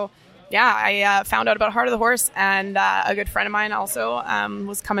so. I found out about Heart of the Horse, and a good friend of mine also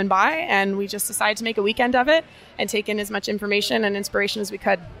was coming by, and we just decided to make a weekend of it and take in as much information and inspiration as we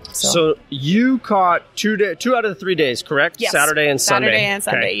could. So you caught 2 out of the 3 days, correct? Yes. Saturday and Sunday. Saturday and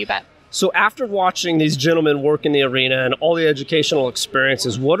Sunday, okay. You bet. So after watching these gentlemen work in the arena and all the educational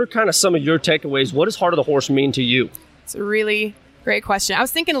experiences, what are kind of some of your takeaways? What does Heart of the Horse mean to you? It's a really great question. I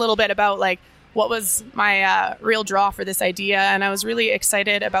was thinking a little bit about what was my real draw for this idea, and I was really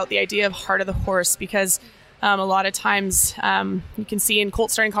excited about the idea of Heart of the Horse because a lot of times you can see in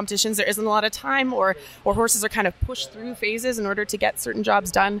colt starting competitions there isn't a lot of time, or horses are kind of pushed through phases in order to get certain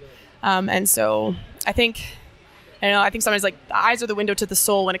jobs done, and so I think sometimes the eyes are the window to the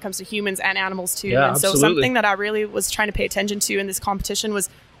soul when it comes to humans and animals too. Yeah, and so absolutely. something that I really was trying to pay attention to in this competition was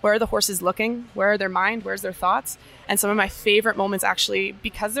where are the horses looking? Where are their mind? Where's their thoughts? And some of my favorite moments actually,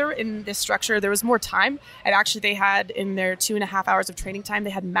 because they're in this structure, there was more time. And actually they had in their 2.5 hours of training time, they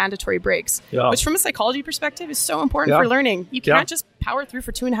had mandatory breaks, which from a psychology perspective is so important for learning. You can't just power through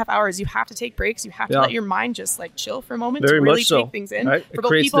for 2.5 hours. You have to take breaks. You have to let your mind just chill for a moment to really take things in for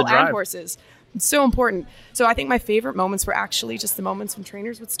both people and horses. It's so important. So I think my favorite moments were actually just the moments when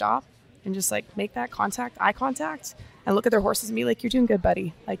trainers would stop and just make that eye contact, and look at their horses and be like, you're doing good,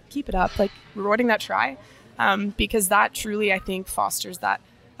 buddy. Keep it up. Rewarding that try. Because that truly, I think, fosters that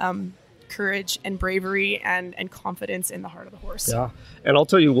courage and bravery and confidence in the heart of the horse. Yeah. And I'll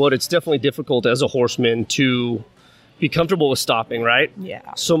tell you what, it's definitely difficult as a horseman to be comfortable with stopping, right?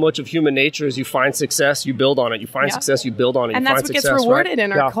 Yeah. So much of human nature is you find success, you build on it. You find success, you build on it. And that's what gets rewarded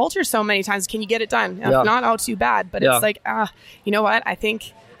in our culture so many times. Can you get it done? If not, oh, too bad. But it's you know what? I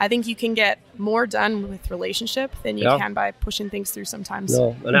think you can get more done with relationship than you can by pushing things through sometimes.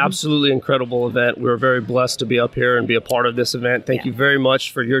 No, an absolutely incredible event. We're very blessed to be up here and be a part of this event. Thank you very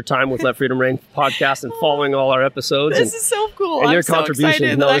much for your time with Let Freedom Reign podcast and following all our episodes. This is so cool. And your so contribution.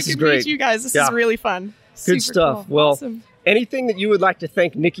 excited No, that this I is can great. meet you guys. This is really fun. Good Super stuff. Cool. Well, awesome. Anything that you would like to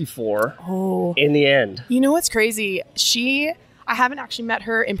thank Nikki for in the end? You know what's crazy? I haven't actually met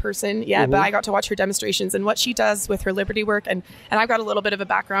her in person yet, but I got to watch her demonstrations and what she does with her Liberty work. And I've got a little bit of a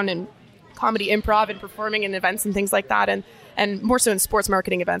background in comedy improv and performing in events and things like that. And more so in sports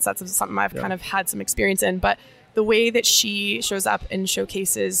marketing events. That's something I've kind of had some experience in. But the way that she shows up and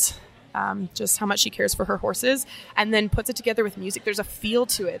showcases just how much she cares for her horses and then puts it together with music, there's a feel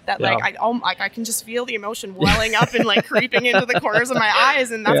to it that I can just feel the emotion welling up and creeping into the corners of my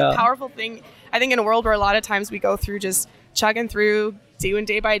eyes. And that's a powerful thing. I think in a world where a lot of times we go through just chugging through, doing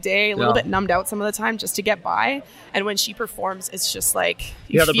day by day, a little bit numbed out some of the time just to get by. And when she performs, it's just the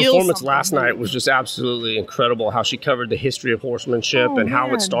performance last night was just absolutely incredible. How she covered the history of horsemanship and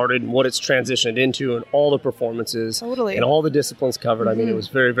how it started and what it's transitioned into and all the performances and all the disciplines covered. I mean, it was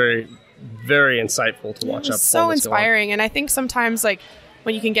very, very, very insightful to watch. It was so inspiring. And I think sometimes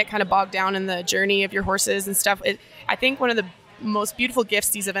when you can get kind of bogged down in the journey of your horses and stuff, I think one of the most beautiful gifts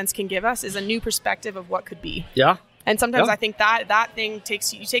these events can give us is a new perspective of what could be. Yeah. And sometimes I think that thing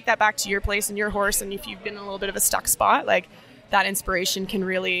you take that back to your place and your horse, and if you've been in a little bit of a stuck spot, that inspiration can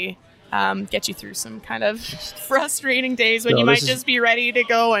really get you through some kind of frustrating days when you might just be ready to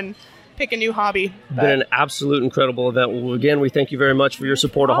go and pick a new hobby. Been an absolute incredible event. Well, again, we thank you very much for your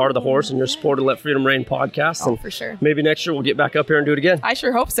support of Heart of the Horse and your support of Let Freedom Reign podcast. And for sure. Maybe next year we'll get back up here and do it again. I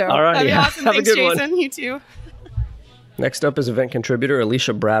sure hope so. All right. That'd be awesome. Have Thanks, a good Jason. one. You too. Next up is event contributor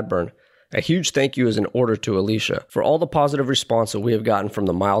Alicia Bradburn. A huge thank you is in order to Alicia for all the positive response that we have gotten from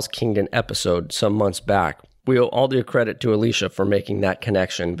the Miles Kingdon episode some months back. We owe all the credit to Alicia for making that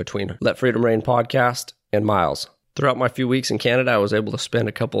connection between Let Freedom Reign podcast and Miles. Throughout my few weeks in Canada, I was able to spend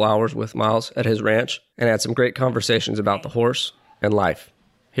a couple hours with Miles at his ranch and had some great conversations about the horse and life.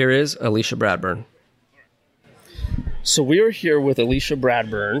 Here is Alicia Bradburn. So we are here with Alicia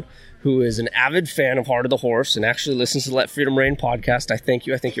Bradburn, who is an avid fan of Heart of the Horse and actually listens to the Let Freedom Reign podcast. I thank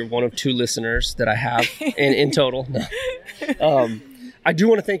you. I think you're one of 2 listeners that I have in total. No. I do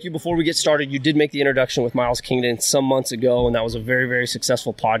want to thank you before we get started. You did make the introduction with Miles Kingdon some months ago, and that was a very, very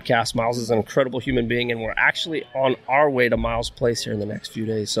successful podcast. Miles is an incredible human being, and we're actually on our way to Miles' place here in the next few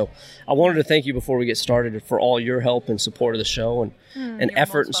days. So I wanted to thank you before we get started for all your help and support of the show and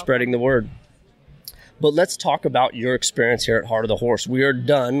effort in spreading the word. But let's talk about your experience here at Heart of the Horse. We are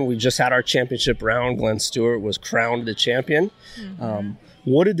done. We just had our championship round. Glenn Stewart was crowned the champion.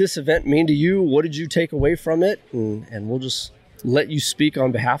 What did this event mean to you? What did you take away from it? And we'll just let you speak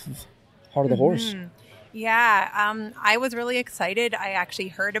on behalf of Heart of the Horse. Yeah, I was really excited. I actually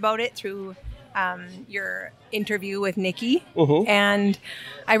heard about it through your interview with Nikki, and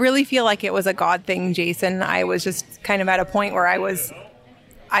I really feel like it was a God thing, Jason. I was just kind of at a point where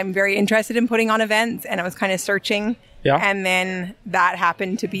I'm very interested in putting on events, and I was kind of searching, and then that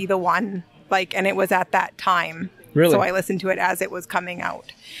happened to be the one, and it was at that time. Really? So I listened to it as it was coming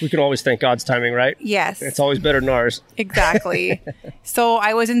out. We can always thank God's timing, right? Yes. It's always better than ours. Exactly. So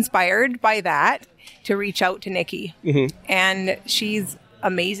I was inspired by that to reach out to Nikki. And she's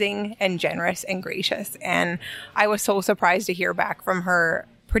amazing and generous and gracious. And I was so surprised to hear back from her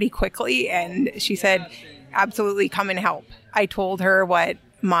pretty quickly. And she said, absolutely come and help. I told her what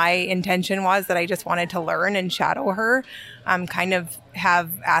my intention was, that I just wanted to learn and shadow her, kind of have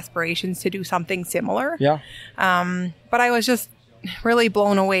aspirations to do something similar. Yeah. But I was just really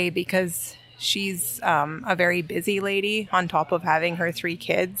blown away because she's a very busy lady on top of having her 3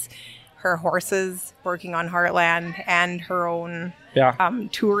 kids, her horses, working on Heartland, and her own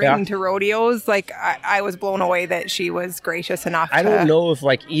touring to rodeos. I was blown away that she was gracious enough. I don't know if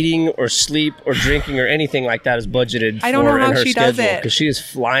eating or sleep or drinking or anything like that is budgeted I don't for know how in her she schedule, does it. because she is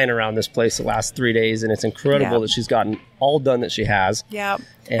flying around this place the last 3 days, and it's incredible that she's gotten all done that she has. Yeah.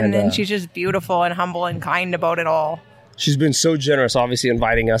 And then she's just beautiful and humble and kind about it all. She's been so generous, obviously,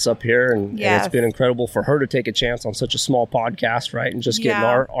 inviting us up here, and it's been incredible for her to take a chance on such a small podcast, right? And just getting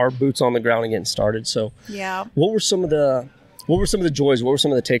our boots on the ground and getting started. So, what were some of the joys? What were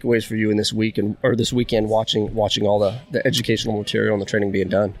some of the takeaways for you in this week or this weekend watching all the educational material and the training being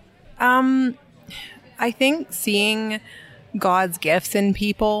done? I think seeing God's gifts in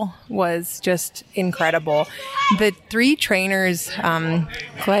people was just incredible. The 3 trainers,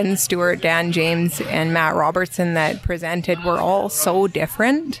 Glenn Stewart, Dan James, and Matt Robertson, that presented were all so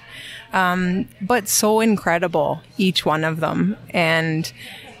different, but so incredible, each one of them. And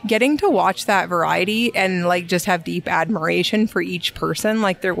getting to watch that variety and just have deep admiration for each person,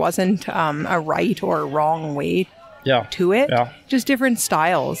 there wasn't a right or wrong way to it, just different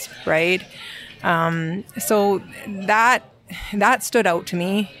styles, right? So that stood out to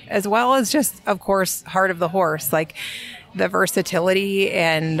me, as well as just, of course, Heart of the Horse, the versatility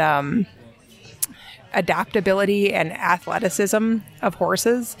and adaptability and athleticism of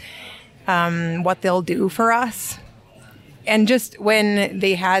horses, what they'll do for us. And just when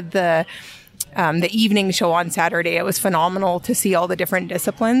they had the evening show on Saturday, it was phenomenal to see all the different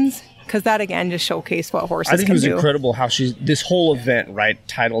disciplines, because that, again, just showcased what horses can do. I think it was incredible how this whole event, right,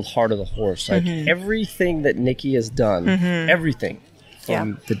 titled Heart of the Horse, everything that Nikki has done, everything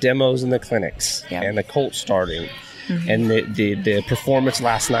from the demos and the clinics and the colt starting and the performance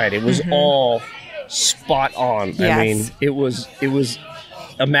last night, it was all spot on. Yes. I mean, it was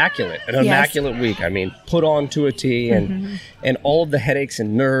immaculate, an immaculate week. I mean, put on to a T, and all of the headaches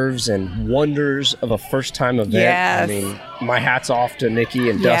and nerves and wonders of a first time event. Yes. I mean, my hat's off to Nikki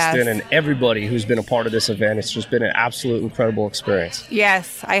and Dustin and everybody who's been a part of this event. It's just been an absolute incredible experience.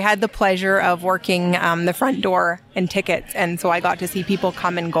 Yes, I had the pleasure of working the front door and tickets, and so I got to see people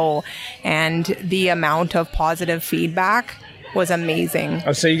come and go, and the amount of positive feedback was amazing. I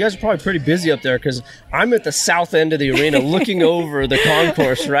would say you guys are probably pretty busy up there, because I'm at the south end of the arena looking over the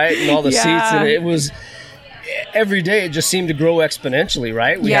concourse, right, and all the seats, and it was every day it just seemed to grow exponentially,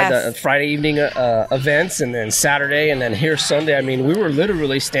 right? We had the Friday evening events, and then Saturday, and then here Sunday. I mean, we were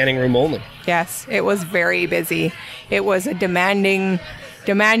literally standing room only. Yes, it was very busy. It was a demanding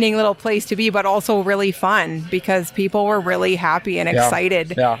little place to be, but also really fun, because people were really happy and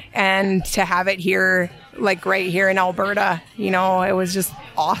excited. And to have it here, right here in Alberta, it was just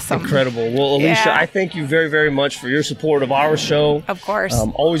awesome. Incredible. Well, Alicia, I thank you very, very much for your support of our show. Of course.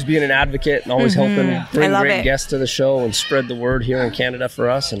 Always being an advocate and always helping bring great guests to the show and spread the word here in Canada for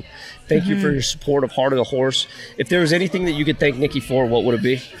us. And thank you for your support of Heart of the Horse. If there was anything that you could thank Nikki for, what would it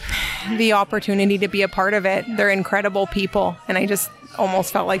be? The opportunity to be a part of it. They're incredible people, and I just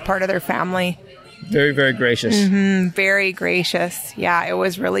almost felt like part of their family. Very, very gracious. Very gracious. Yeah, it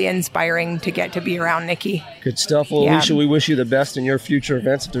was really inspiring to get to be around Nikki. Good stuff. Well, Alicia, we wish you the best in your future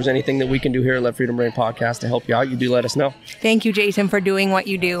events. If there's anything that we can do here at Let Freedom Reign Podcast to help you out, you do let us know. Thank you, Jason, for doing what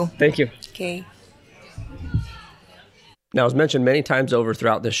you do. Thank you. Okay. Now, as mentioned many times over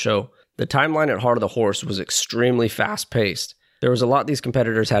throughout this show, the timeline at Heart of the Horse was extremely fast-paced. There was a lot these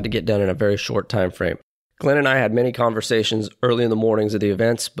competitors had to get done in a very short time frame. Glenn and I had many conversations early in the mornings of the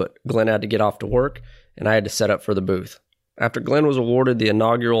events, but Glenn had to get off to work, and I had to set up for the booth. After Glenn was awarded the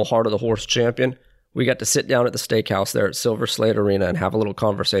inaugural Heart of the Horse champion, we got to sit down at the steakhouse there at Silver Slate Arena and have a little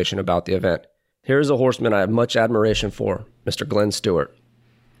conversation about the event. Here is a horseman I have much admiration for, Mr. Glenn Stewart.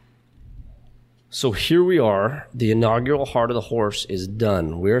 So here we are. The inaugural Heart of the Horse is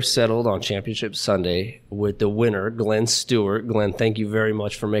done. We're settled on Championship Sunday with the winner, Glenn Stewart. Glenn, thank you very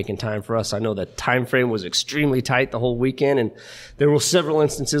much for making time for us. I know the time frame was extremely tight the whole weekend, and there were several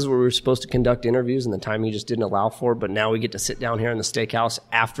instances where we were supposed to conduct interviews and the timing just didn't allow for it. But now we get to sit down here in the steakhouse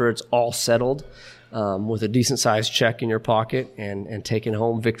after it's all settled with a decent-sized check in your pocket and taking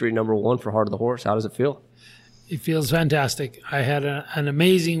home victory number 1 for Heart of the Horse. How does it feel? It feels fantastic. I had an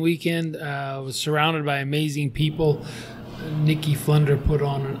amazing weekend. I was surrounded by amazing people. Nikki Flunder put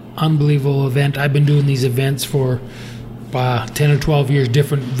on an unbelievable event. I've been doing these events for 10 or 12 years,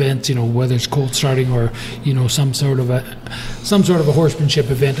 different events, whether it's colt starting or, some sort of a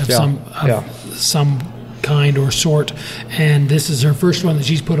horsemanship event of some kind or sort. And this is her first one that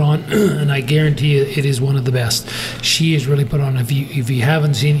she's put on, and I guarantee it is one of the best. She has really put on. If you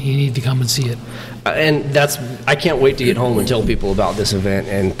haven't seen it, you need to come and see it. And I can't wait to get home and tell people about this event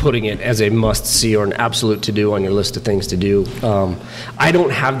and putting it as a must-see or an absolute to-do on your list of things to do. I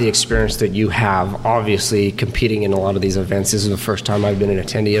don't have the experience that you have, obviously, competing in a lot of these events. This is the first time I've been an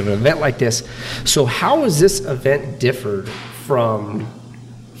attendee of an event like this. So how is this event differed from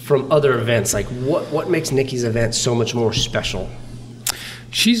other events? Like, what makes Nikki's event so much more special?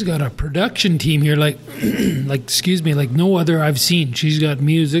 She's got a production team here like no other I've seen. She's got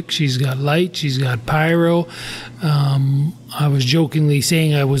music, she's got light, she's got pyro. I was jokingly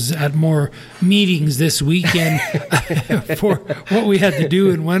saying I was at more meetings this weekend for what we had to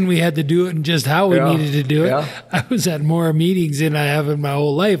do and when we had to do it and just how we needed to do it. Yeah. I was at more meetings than I have in my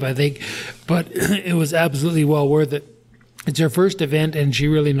whole life, I think. But it was absolutely well worth it. It's her first event, and she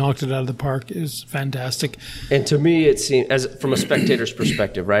really knocked it out of the park. It was fantastic. And to me, it seems, from a spectator's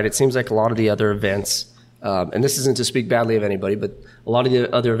perspective, right, it seems like a lot of the other events, and this isn't to speak badly of anybody, but a lot of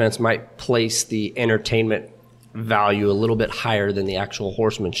the other events might place the entertainment value a little bit higher than the actual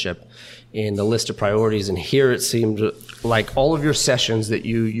horsemanship in the list of priorities. And here it seemed like all of your sessions that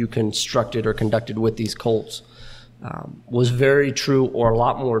you constructed or conducted with these colts was very true, or a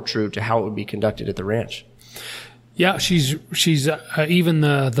lot more true, to how it would be conducted at the ranch. Yeah, she's even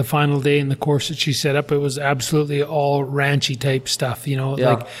the final day in the course that she set up, it was absolutely all ranchy type stuff.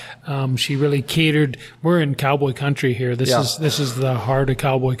 She really catered. We're in cowboy country here. This is the heart of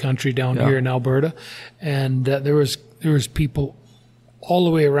cowboy country down here in Alberta, and there was people all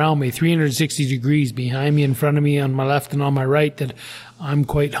the way around me, 360 degrees behind me, in front of me, on my left and on my right, that I'm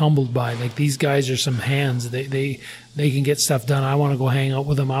quite humbled by. Like, these guys are some hands. They can get stuff done. I want to go hang out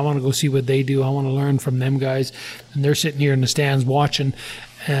with them. I want to go see what they do. I want to learn from them guys. And they're sitting here in the stands watching.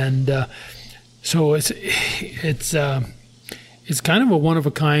 And so it's kind of a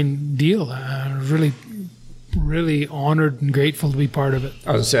one-of-a-kind deal. Really honored and grateful to be part of it.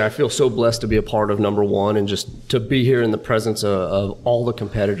 I was going to say, I feel so blessed to be a part of number 1 and just to be here in the presence of all the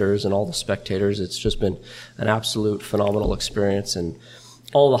competitors and all the spectators. It's just been an absolute phenomenal experience, and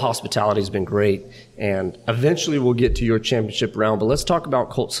all the hospitality has been great. And eventually we'll get to your championship round, but let's talk about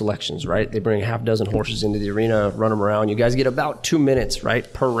colt selections, right? They bring a half dozen horses into the arena, run them around. You guys get about 2 minutes,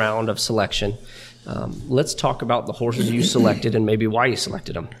 right, per round of selection. Let's talk about the horses you selected and maybe why you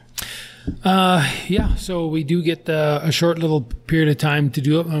selected them. So we do get a short little period of time to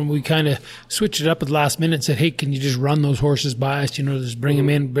do it, and we kind of switched it up at the last minute and said, hey, can you just run those horses by us? Just bring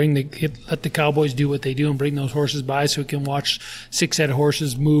them in, let the Cowboys do what they do and bring those horses by so we can watch 6 set of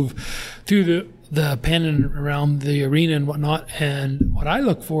horses move through the pen and around the arena and whatnot. And what I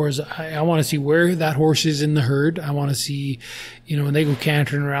look for is I want to see where that horse is in the herd. I want to see, when they go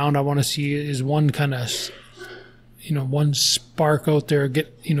cantering around, I want to see is one kind of one spark out there,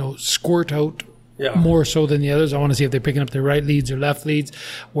 squirt out more so than the others. I want to see if they're picking up their right leads or left leads,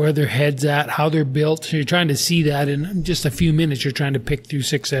 where their head's at, how they're built. So you're trying to see that in just a few minutes. You're trying to pick through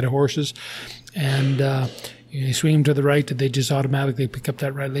 6 set of horses. And you swing them to the right, did they just automatically pick up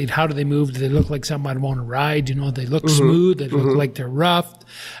that right lead? How do they move? Do they look like something I'd want to ride? They look smooth. They look like they're rough.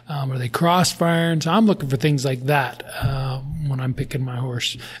 Are they crossfiring? So I'm looking for things like that when I'm picking my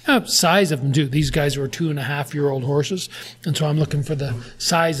horse. Size of them, too. These guys were 2.5-year-old horses. And so I'm looking for the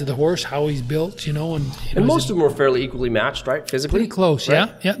size of the horse, how he's built, And most of them were fairly equally matched, right, physically? Pretty close,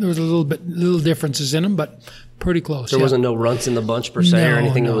 right? Yeah. There was little differences in them, but pretty close. There wasn't no runts in the bunch per se or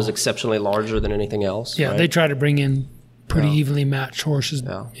anything that was exceptionally larger than anything else. Yeah, right? They try to bring in pretty evenly matched horses.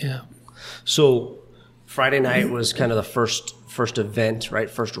 Yeah. So Friday night was kind of the first event, right?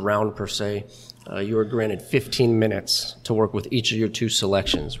 First round per se. You were granted 15 minutes to work with each of your 2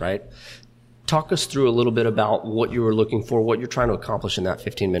 selections, right? Talk us through a little bit about what you were looking for, what you're trying to accomplish in that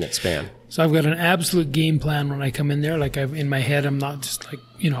 15-minute span. So I've got an absolute game plan when I come in there. Like in my head, I'm not just like,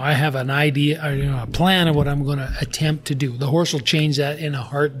 I have an idea or a plan of what I'm going to attempt to do. The horse will change that in a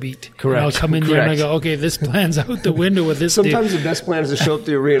heartbeat. Correct. And I'll come in there and I go, okay, this plan's out the window with this. Sometimes the best plan is to show up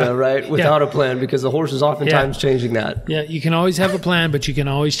the arena, right, without a plan, because the horse is oftentimes changing that. Yeah, you can always have a plan, but you can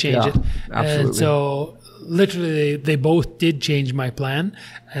always change it. Absolutely. And so literally they both did change my plan,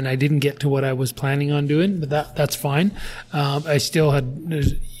 and I didn't get to what I was planning on doing, but that's fine. I still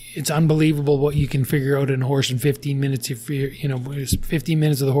had. It's unbelievable what you can figure out in a horse in 15 minutes. If you're, 15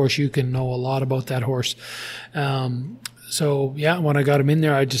 minutes of the horse, you can know a lot about that horse. So yeah, when I got him in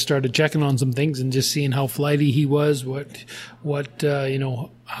there, I just started checking on some things and just seeing how flighty he was, how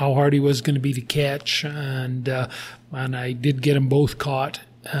hard he was going to be to catch, and I did get them both caught.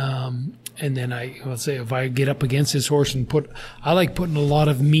 And then I'll say if I get up against this horse and I like putting a lot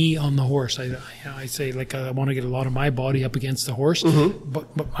of me on the horse. I say like I want to get a lot of my body up against the horse,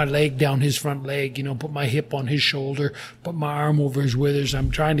 but my leg down his front leg, put my hip on his shoulder, put my arm over his withers.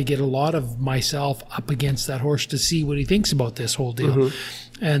 I'm trying to get a lot of myself up against that horse to see what he thinks about this whole deal.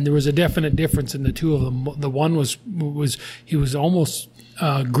 And there was a definite difference in the two of them. The one was he was almost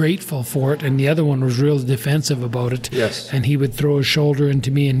grateful for it, and the other one was real defensive about it. Yes. And he would throw his shoulder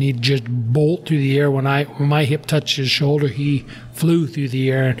into me, and he'd just bolt through the air. When my hip touched his shoulder, he flew through the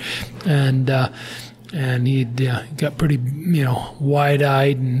air, and he'd got pretty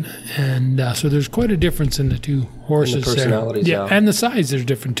wide-eyed, and so there's quite a difference in the two horses. And the personalities, there. And the size is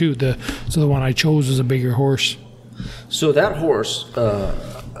different too. So the one I chose was a bigger horse. So that horse.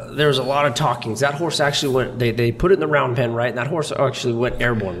 There's a lot of talkings. That horse actually went, they put it in the round pen, right? And that horse actually went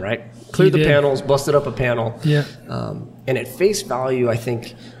airborne, right? Cleared the panels, busted up a panel. Yeah. And at face value, I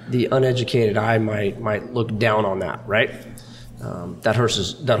think the uneducated eye might look down on that, right? That horse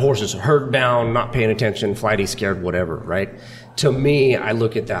is herd bound, not paying attention, flighty, scared, whatever, right? To me, I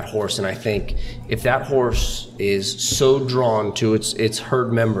look at that horse and I think if that horse is so drawn to its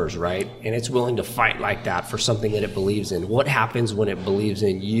herd members, right, and it's willing to fight like that for something that it believes in, what happens when it believes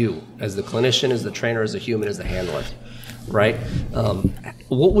in you as the clinician, as the trainer, as the human, as the handler, right?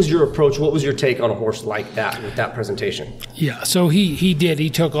 What was your approach? What was your take on a horse like that with that presentation? Yeah, so he did. He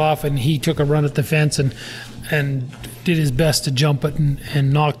took off and he took a run at the fence and did his best to jump it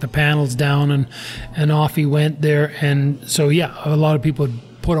and knock the panels down, and off he went there. And so, yeah, a lot of people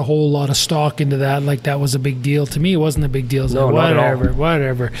put a whole lot of stock into that, like that was a big deal. To me, it wasn't a big deal. So no, not at all.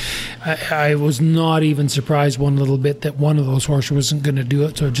 Whatever. I was not even surprised one little bit that one of those horses wasn't going to do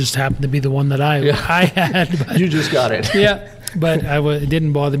it, so it just happened to be the one that I had. But, you just got it. Yeah. But it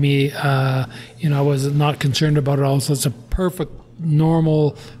didn't bother me. I was not concerned about it also. It's a perfect,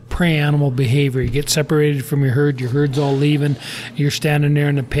 normal prey-animal behavior. You get separated from your herd's all leaving, you're standing there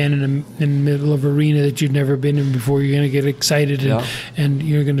in a pen in the middle of an arena that you've never been in before, you're going to get excited and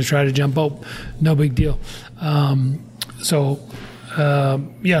you're going to try to jump out. No big deal. So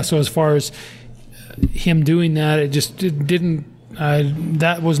as far as him doing that, it didn't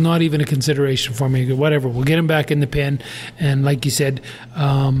that was not even a consideration for me. Whatever, we'll get him back in the pen, and like you said,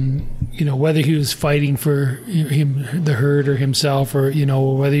 whether he was fighting for the herd or himself, or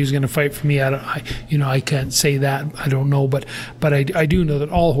whether he was going to fight for me, I can't say that. I don't know, but I do know that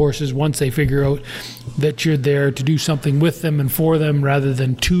all horses, once they figure out that you're there to do something with them and for them rather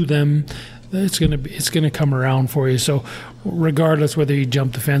than to them, it's gonna come around for you. So regardless whether he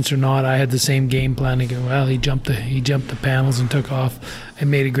jumped the fence or not, I had the same game plan. I go, well, he jumped the panels and took off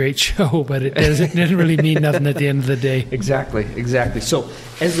and made a great show, but it didn't really mean nothing at the end of the day. Exactly. So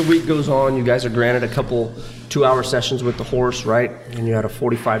as the week goes on, you guys are granted a couple 2-hour sessions with the horse, right? And you had a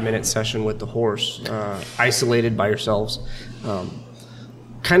 45-minute session with the horse, isolated by yourselves.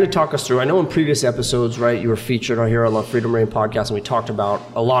 Kind of talk us through. I know in previous episodes, right, you were featured on here on the Freedom Rein podcast, and we talked a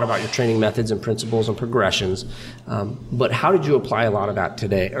lot about your training methods and principles and progressions. But how did you apply a lot of that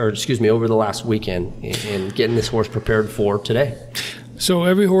over the last weekend in getting this horse prepared for today? So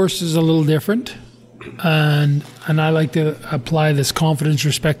every horse is a little different, and I like to apply this confidence,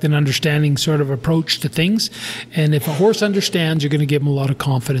 respect, and understanding sort of approach to things. And if a horse understands, you're going to give him a lot of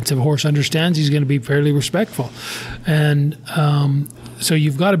confidence. If a horse understands, he's going to be fairly respectful. And so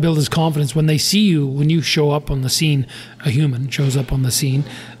you've got to build his confidence. When they see you, when you show up on the scene, a human shows up on the scene,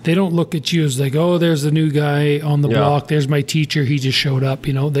 they don't look at you as like, oh, there's the new guy on the block. There's my teacher. He just showed up.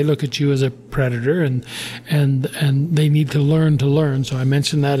 They look at you as a predator, and they need to learn. So I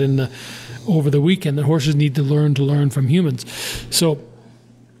mentioned that over the weekend, that horses need to learn from humans. So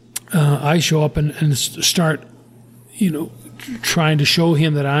I show up and start, trying to show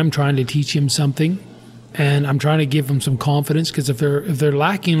him that I'm trying to teach him something. And I'm trying to give them some confidence, because if they're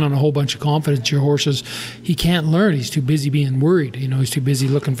lacking on a whole bunch of confidence, your horses, he can't learn. He's too busy being worried. He's too busy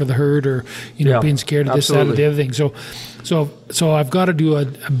looking for the herd, or being scared of this, that, or the other thing. So I've got to do a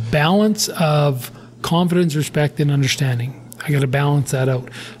balance of confidence, respect, and understanding. I got to balance that out.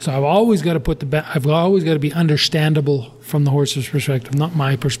 So I've always got to I've always got to be understandable from the horse's perspective, not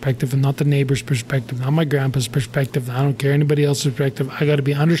my perspective, and not the neighbor's perspective, not my grandpa's perspective. I don't care anybody else's perspective. I got to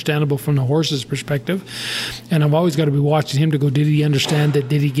be understandable from the horse's perspective, and I've always got to be watching him to go, did he understand it?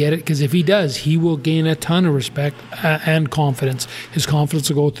 Did he get it? Because if he does, he will gain a ton of respect and confidence. His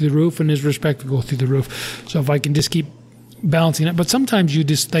confidence will go through the roof, and his respect will go through the roof. So if I can just keep balancing it, but sometimes you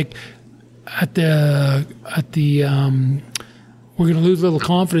just like at the we're going to lose a little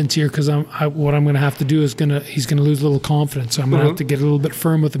confidence here, because what I'm going to have to do is he's going to lose a little confidence. So I'm going to have to get a little bit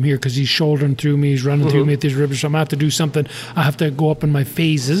firm with him here, because he's shouldering through me, he's running through me with his ribbers. So I'm going to have to do something. I have to go up in my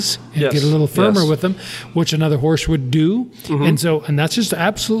phases and get a little firmer with him, which another horse would do. And that's just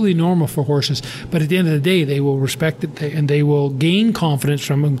absolutely normal for horses. But at the end of the day, they will respect it, and they will gain confidence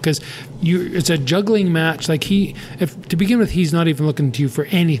from him, because it's a juggling match. Like to begin with, he's not even looking to you for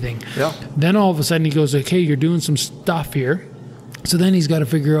anything. Yeah. Then all of a sudden he goes like, hey, you're doing some stuff here. So then he's got to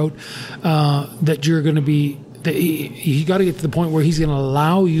figure out that you're going to be. He got to get to the point where he's going to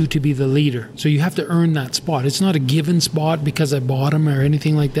allow you to be the leader. So you have to earn that spot. It's not a given spot because I bought him or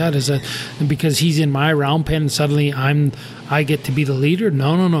anything like that. Because he's in my round pen and suddenly I get to be the leader.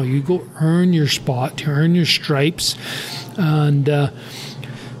 No. You go earn your spot, earn your stripes, and.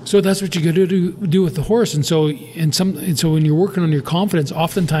 So that's what you got to do with the horse, and so when you're working on your confidence,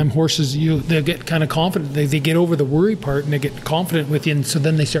 oftentimes horses they'll get kind of confident. They get over the worry part and they get confident with you, and so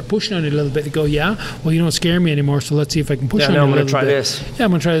then they start pushing on you a little bit. They go, yeah, well, you don't scare me anymore, so let's see if I can push on you a little bit. I'm going to try this. Yeah,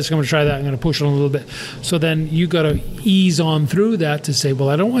 I'm going to try this. I'm going to try that. I'm going to push on a little bit. So then you got to ease on through that to say, well,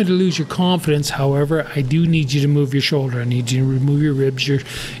 I don't want you to lose your confidence. However, I do need you to move your shoulder. I need you to remove your ribs, your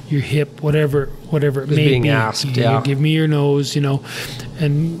hip, whatever it may being be. Asked, give me your nose,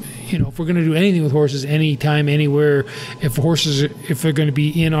 and if we're going to do anything with horses, anytime, anywhere, if they're going to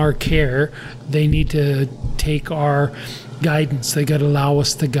be in our care, they need to take our guidance. They got to allow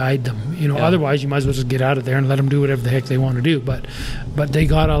us to guide them. Otherwise you might as well just get out of there and let them do whatever the heck they want to do. But they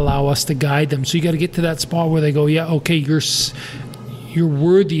got to allow us to guide them. So you got to get to that spot where they go, yeah, okay, you're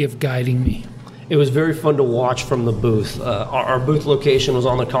worthy of guiding me. It was very fun to watch from the booth. Our booth location was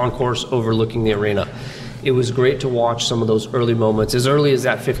on the concourse overlooking the arena. It was great to watch some of those early moments, as early as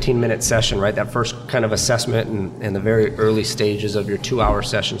that 15-minute session, right? That first kind of assessment and the very early stages of your 2-hour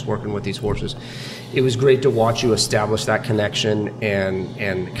sessions working with these horses. It was great to watch you establish that connection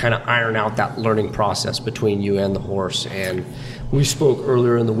and kind of iron out that learning process between you and the horse. And we spoke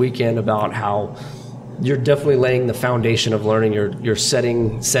earlier in the weekend about how you're definitely laying the foundation of learning. You're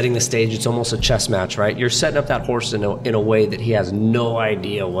setting the stage. It's almost a chess match, right? You're setting up that horse in a way that he has no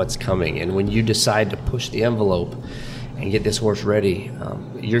idea what's coming. And when you decide to push the envelope and get this horse ready,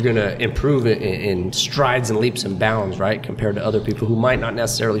 you're going to improve it in strides and leaps and bounds, right? Compared to other people who might not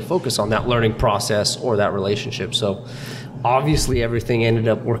necessarily focus on that learning process or that relationship. So obviously everything ended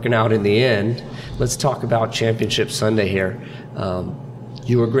up working out in the end. Let's talk about Championship Sunday here.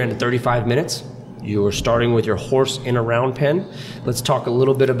 You were granted 35 minutes. You were starting with your horse in a round pen. Let's talk a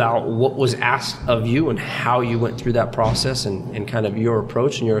little bit about what was asked of you and how you went through that process and kind of your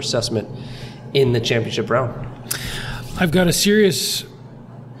approach and your assessment in the championship round. I've got a serious...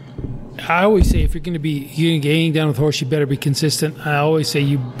 I always say if you're going to be getting down with a horse, you better be consistent. I always say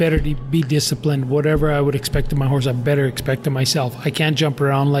you better be disciplined. Whatever I would expect of my horse, I better expect of myself. I can't jump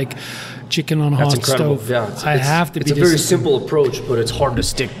around like chicken on a hot stove. Yeah, I have to be disciplined. It's a very simple approach, but it's hard to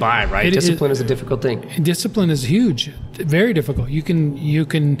stick by, right? Discipline is a difficult thing. Discipline is huge. Very difficult. You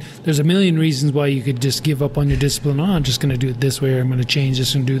can there's a million reasons why you could just give up on your discipline. I'm just going to do it this way, or I'm going to change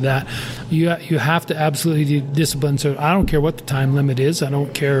this and do that. You have to absolutely do discipline. So I don't care what the time limit is. I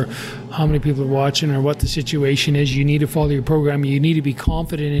don't care how many people are watching or what the situation is. You need to follow your program. You need to be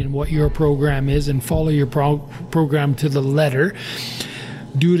confident in what your program is and follow your program to the letter.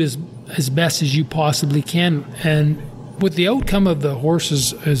 Do it as best as you possibly can. And with the outcome of the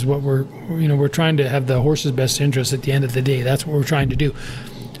horses is what we're trying to have the horse's best interest at the end of the day. That's what we're trying to do.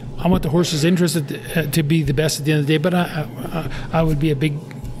 I want the horse's interest to be the best at the end of the day, but I would be a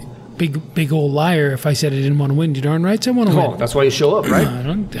big old liar if I said I didn't want to win. You darn right I want to win. That's why you show up, right?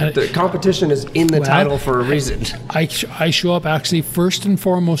 The competition is in the title for a reason. I show up actually first and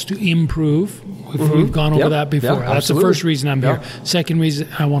foremost to improve. We've gone over that before. That's the first reason I'm here. Second reason,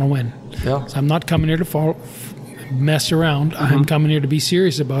 I want to win. So I'm not coming here to mess around. I'm coming here to be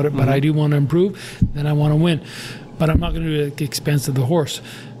serious about it, but I do want to improve, then I want to win. But I'm not going to do it at the expense of the horse.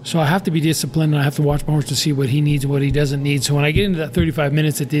 So I have to be disciplined, and I have to watch my horse to see what he needs and what he doesn't need. So when I get into that 35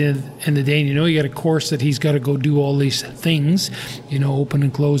 minutes at the end of the day, and you got a course that he's got to go do all these things, open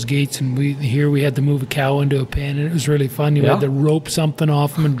and close gates. And we had to move a cow into a pen, and it was really fun. You had to rope something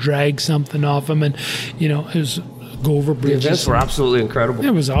off him and drag something off him, and it was go over bridges. The events were absolutely incredible. It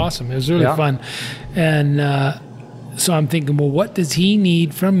was awesome. It was really fun. And so I'm thinking, well, what does he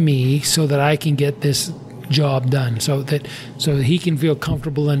need from me so that I can get this job done, so that he can feel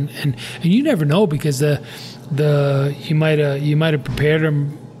comfortable, and you never know, because you might have prepared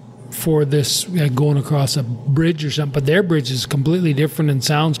him for this, going across a bridge or something, but their bridge is completely different and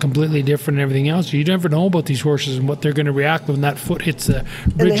sounds completely different and everything else. You never know about these horses and what they're going to react when that foot hits the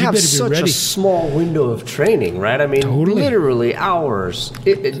bridge. And they have such a small window of training, right? I mean, literally hours.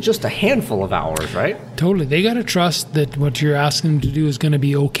 It's just a handful of hours, right? Totally. They got to trust that what you're asking them to do is going to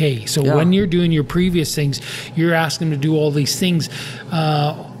be okay. So when you're doing your previous things, you're asking them to do all these things.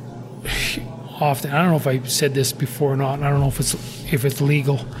 Often, I don't know if I said this before or not, and I don't know if it's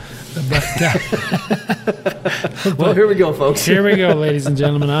legal. But, well, here we go, folks. Here we go, ladies and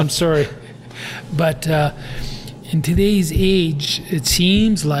gentlemen. I'm sorry. But in today's age, it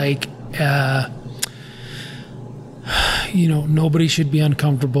seems like, nobody should be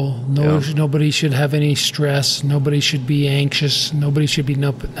uncomfortable. Nobody should have any stress. Nobody should be anxious. Nobody should be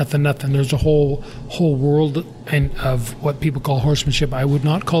nothing. There's a whole world of what people call horsemanship. I would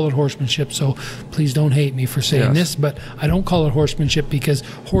not call it horsemanship, so please don't hate me for saying this, but I don't call it horsemanship because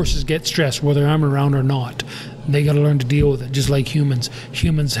horses get stressed whether I'm around or not. They got to learn to deal with it, just like humans.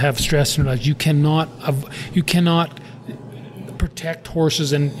 Humans have stress in their lives. You cannot protect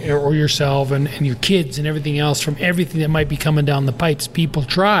horses or yourself and your kids and everything else from everything that might be coming down the pipes. People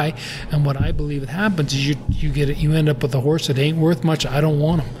try, and what I believe it happens is you end up with a horse that ain't worth much. I don't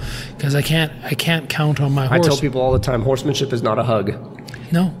want him because I can't count on my horse. I tell people all the time, horsemanship is not a hug.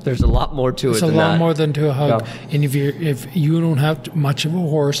 No, there's a lot more to it. It's a lot more than to a hug. Yeah. And if you don't have much of a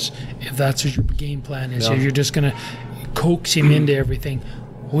horse, if that's what your game plan is, if you're just going to coax him into everything.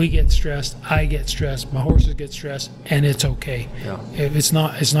 We get stressed. I get stressed. My horses get stressed, and it's okay. Yeah. It's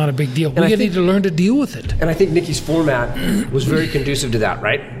not a big deal. We need to learn to deal with it. And I think Nicky's format was very conducive to that,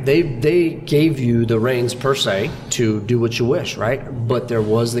 right? They gave you the reins per se to do what you wish, right? But there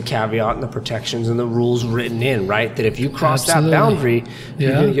was the caveat and the protections and the rules written in, right? That if you cross that boundary,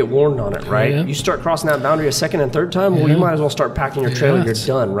 you're going to get warned on it, right? Yeah. You start crossing that boundary a second and third time, well, you might as well start packing your trailer. You're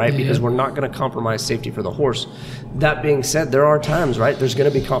done, right? Because we're not going to compromise safety for the horse. That being said, there are times, right? There's going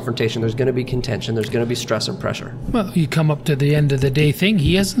to be confrontation, there's going to be contention, there's going to be stress and pressure. Well, you come up to the end of the day thing.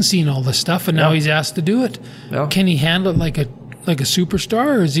 He hasn't seen all this stuff, and now he's asked to do it. Yeah. Can he handle it like a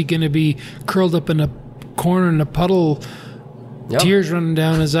superstar, or is he going to be curled up in a corner in a puddle, tears running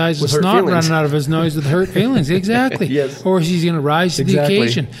down his eyes, with snot running out of his nose with hurt feelings? Exactly. Yes. Or is he going to rise to the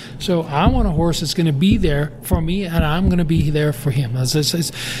occasion? So I want a horse that's going to be there for me, and I'm going to be there for him.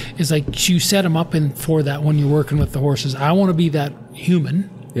 It's like you set him up for that when you're working with the horses. I want to be that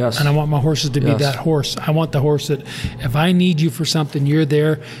human. Yes. And I want my horses to be that horse. I want the horse that if I need you for something, you're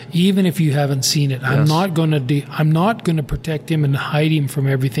there, even if you haven't seen it. I'm not going to protect him and hide him from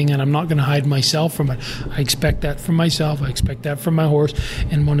everything, and I'm not going to hide myself from it. I expect that from myself. I expect that from my horse.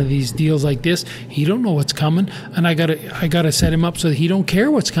 And one of these deals like this, he don't know what's coming, and I gotta set him up so that he don't care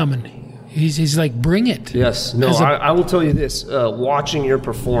what's coming. He's like, bring it. Yes. No, I will tell you this. Watching your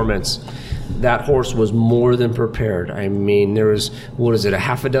performance, that horse was more than prepared. I mean, there was, a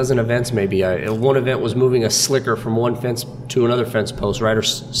half a dozen events maybe. One event was moving a slicker from one fence to another fence post, right, or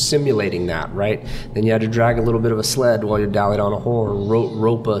simulating that, right? Then you had to drag a little bit of a sled while you dallied on a horn,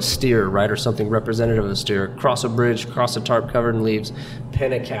 rope a steer, right, or something representative of a steer, cross a bridge, cross a tarp covered in leaves,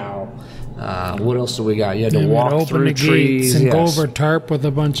 pen a cow. What else do we got? You had to walk through the trees and go over a tarp with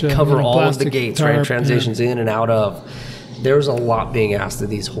a bunch of cover all of the gates, tarp, right? Transitions in and out of. There's a lot being asked of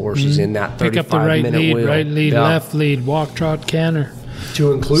these horses in that 35-minute wheel. Pick up the right lead, left lead, walk, trot, canter.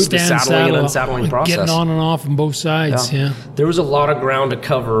 To include the saddling and unsaddling process. Getting on and off on both sides, There was a lot of ground to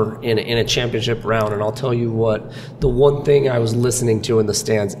cover in a championship round, and I'll tell you what, the one thing I was listening to in the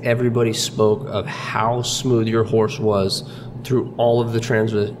stands, everybody spoke of how smooth your horse was through all of the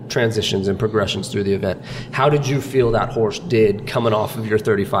transitions and progressions through the event. How did you feel that horse did coming off of your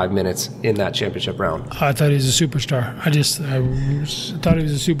 35 minutes in that championship round? I thought he was a superstar. I thought he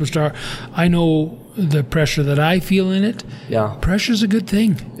was a superstar. I know the pressure that I feel in it. Yeah. Pressure's a good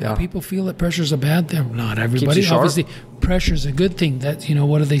thing. Yeah. People feel that pressure's a bad thing. Not everybody. Obviously, pressure's a good thing. That,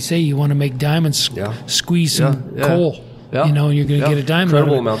 what do they say? You want to make diamonds, squeeze some coal. Yeah. You're going to get a diamond.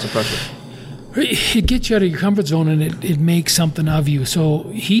 Incredible amounts of pressure. It gets you out of your comfort zone, and it makes something of you. So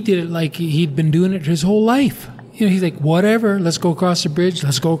he did it like he'd been doing it his whole life. he's like, whatever, let's go across the bridge,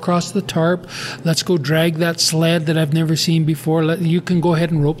 let's go across the tarp, let's go drag that sled that I've never seen before. You can go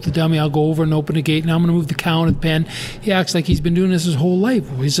ahead and rope the dummy. I'll go over and open the gate, and I'm going to move the cow and the pen. He acts like he's been doing this his whole life.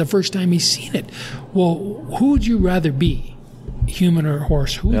 It's the first time he's seen it. Well, who would you rather be? Human or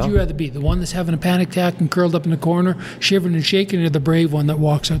horse? Who would you rather be? The one that's having a panic attack and curled up in the corner, shivering and shaking, or the brave one that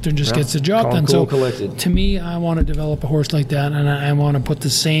walks out there and just gets the job done? Cool, So collected. to me, I want to develop a horse like that, and I want to put the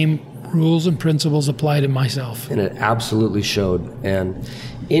same rules and principles applied to myself. And it absolutely showed. And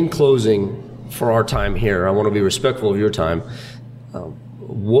in closing, for our time here, I want to be respectful of your time.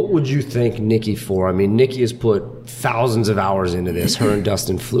 What would you thank Nikki for? I mean, Nikki has put thousands of hours into this. Her and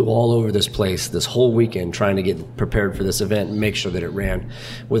Dustin flew all over this place this whole weekend trying to get prepared for this event and make sure that it ran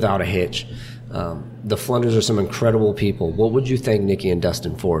without a hitch. The Flunders are some incredible people. What would you thank Nikki and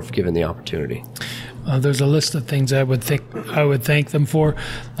Dustin for if given the opportunity? There's a list of things I would thank them for.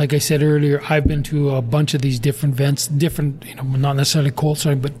 Like I said earlier, I've been to a bunch of these different events, not necessarily colt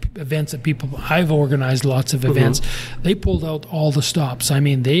starting, but events that I've organized lots of events. Mm-hmm. They pulled out all the stops. I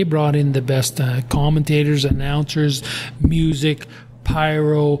mean, they brought in the best commentators, announcers, music,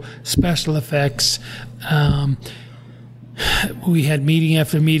 pyro, special effects. We had meeting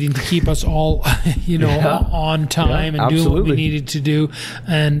after meeting to keep us all, on time and doing what we needed to do.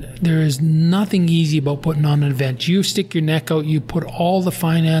 And there is nothing easy about putting on an event. You stick your neck out, you put all the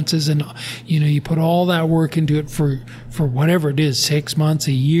finances and, you put all that work into it for whatever it is, 6 months,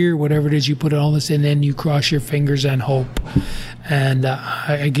 a year, whatever it is, you put all this in, and then you cross your fingers and hope. And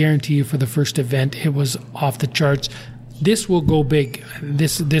I guarantee you for the first event, it was off the charts. This will go big.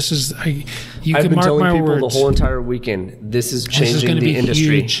 This is. You I've can been mark telling my people words. the whole entire weekend. This is changing the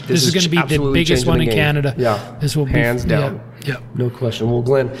industry. Huge. This is going to be the biggest one in Canada. Yeah, this will hands down. Yeah, no question. Well,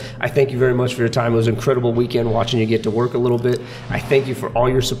 Glenn, I thank you very much for your time. It was an incredible weekend watching you get to work a little bit. I thank you for all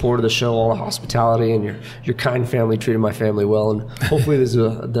your support of the show, all the hospitality, and your kind family treated my family well. And hopefully,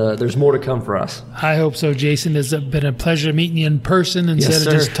 there's more to come for us. I hope so, Jason. It's been a pleasure meeting you in person instead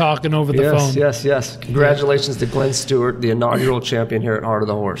of just talking over the phone. Yes. Congratulations to Glenn Stewart, the inaugural champion here at Heart of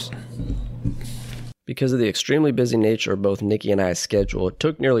the Horse. Because of the extremely busy nature of both Nikki and I's schedule, it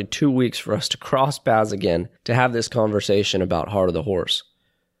took nearly 2 weeks for us to cross paths again to have this conversation about Heart of the Horse.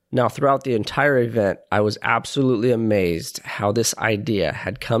 Now, throughout the entire event, I was absolutely amazed how this idea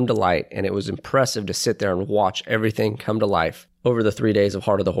had come to light, and it was impressive to sit there and watch everything come to life over the 3 days of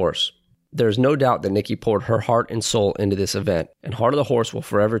Heart of the Horse. There's no doubt that Nikki poured her heart and soul into this event, and Heart of the Horse will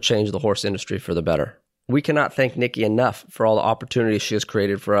forever change the horse industry for the better. We cannot thank Nikki enough for all the opportunities she has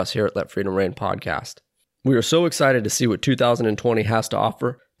created for us here at Let Freedom Reign podcast. We are so excited to see what 2020 has to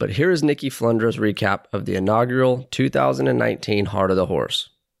offer, but here is Nikki Flundra's recap of the inaugural 2019 Heart of the Horse.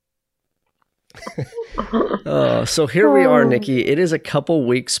 So here we are, Nikki. It is a couple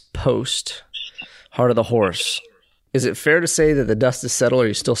weeks post Heart of the Horse. Is it fair to say that the dust is settled, or are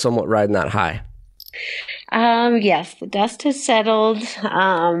you still somewhat riding that high? Yes, the dust has settled.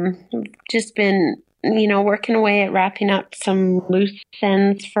 Just been, working away at wrapping up some loose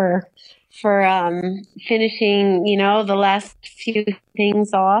ends for finishing, the last few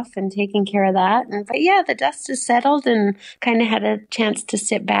things off and taking care of that. But yeah, the dust has settled and kind of had a chance to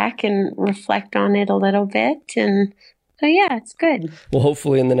sit back and reflect on it a little bit. And so yeah, it's good. Well,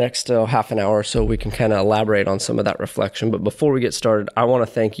 hopefully in the next half an hour or so, we can kind of elaborate on some of that reflection. But before we get started, I want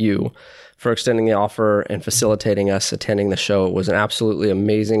to thank you for extending the offer and facilitating us attending the show. It was an absolutely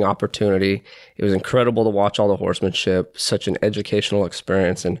amazing opportunity. It was incredible to watch all the horsemanship, such an educational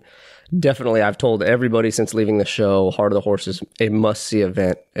experience. And definitely, I've told everybody since leaving the show, Heart of the Horse is a must-see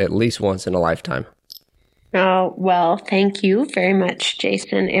event at least once in a lifetime. Oh, well, thank you very much,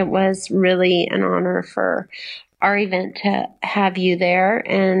 Jason. It was really an honor for our event to have you there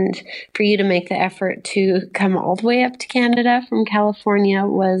and for you to make the effort to come all the way up to Canada from California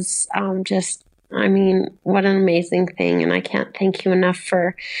was what an amazing thing. And I can't thank you enough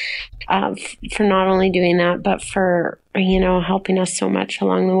for not only doing that, but for, helping us so much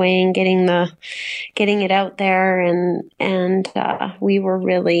along the way and getting it out there. And we were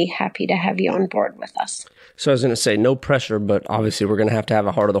really happy to have you on board with us. So I was going to say, no pressure, but obviously we're going to have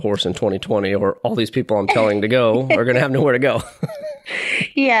a Heart of the Horse in 2020, or all these people I'm telling to go are going to have nowhere to go.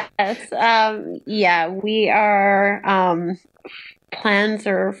 Yes. We are, plans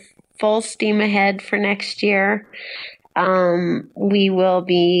are full steam ahead for next year. We will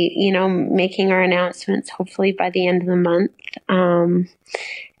be, making our announcements hopefully by the end of the month.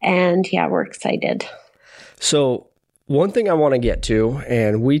 And yeah, we're excited. So one thing I want to get to,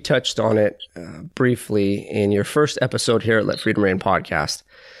 and we touched on it briefly in your first episode here at Let Freedom Reign podcast.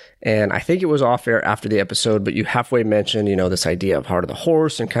 And I think it was off air after the episode, but you halfway mentioned, this idea of Heart of the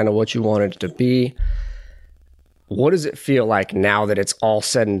Horse and kind of what you wanted it to be. What does it feel like now that it's all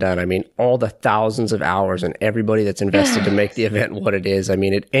said and done? I mean, all the thousands of hours and everybody that's invested to make the event what it is. I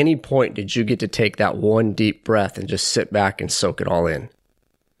mean, at any point, did you get to take that one deep breath and just sit back and soak it all in?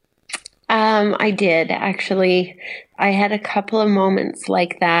 I did, actually. I had a couple of moments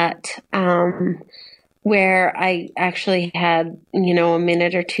like that where I actually had, you know, a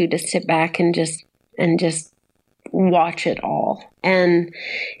minute or two to sit back and just watch it all. And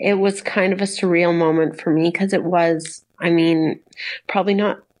it was kind of a surreal moment for me because it was, I mean, probably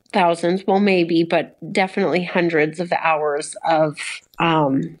not thousands, well, maybe, but definitely hundreds of hours of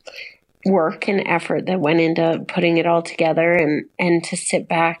work and effort that went into putting it all together, and to sit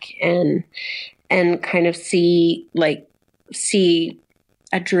back and kind of see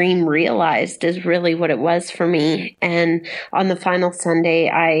a dream realized is really what it was for me. And on the final Sunday,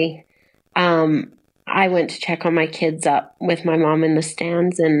 I went to check on my kids up with my mom in the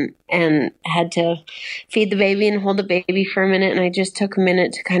stands and had to feed the baby and hold the baby for a minute. And I just took a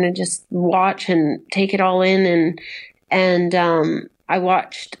minute to kind of just watch and take it all in. And I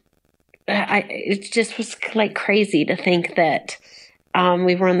watched, it just was like crazy to think that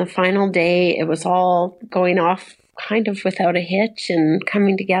we were on the final day. It was all going off kind of without a hitch and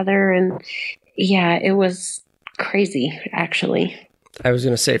coming together. And yeah, it was crazy, actually. I was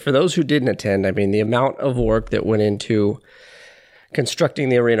going to say, for those who didn't attend, I mean, the amount of work that went into constructing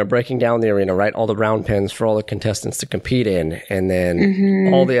the arena, breaking down the arena, right? All the round pens for all the contestants to compete in, and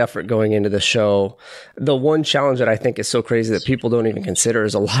then all the effort going into the show. The one challenge that I think is so crazy that people don't even consider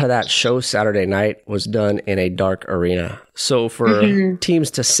is a lot of that show Saturday night was done in a dark arena. So for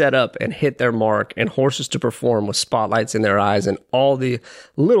teams to set up and hit their mark and horses to perform with spotlights in their eyes and all the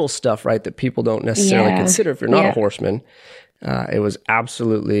little stuff, right, that people don't necessarily consider if you're not a horseman, it was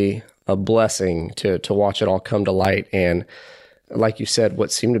absolutely a blessing to watch it all come to light. And like you said,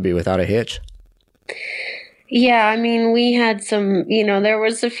 what seemed to be without a hitch. Yeah, I mean, we had some, you know, there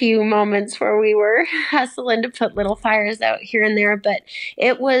was a few moments where we were hustling to put little fires out here and there, but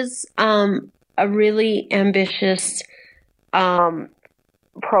it was a really ambitious program.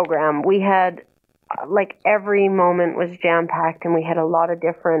 We had, like, every moment was jam-packed, and we had a lot of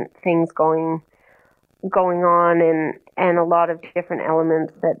different things going on and a lot of different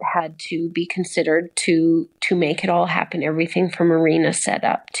elements that had to be considered to make it all happen. Everything from arena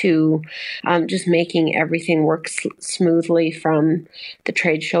setup to just making everything work smoothly, from the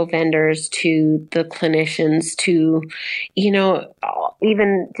trade show vendors to the clinicians to, you know,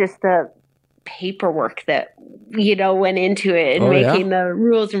 even just the paperwork that, you know, went into it and making the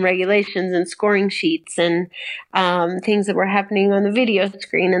rules and regulations and scoring sheets and things that were happening on the video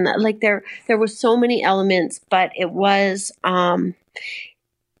screen. And that, like, there was so many elements, but it was,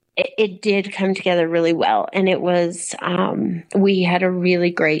 it did come together really well. And it was, we had a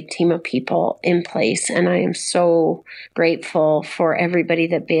really great team of people in place. And I am so grateful for everybody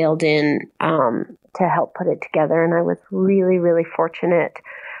that bailed in to help put it together. And I was really, really fortunate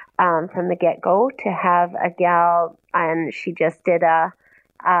from the get-go to have a gal, and she just did a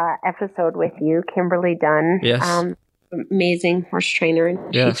episode with you, Kimberly Dunn. Yes. Amazing horse trainer,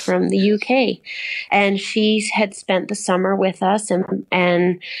 and she's from the UK. And she had spent the summer with us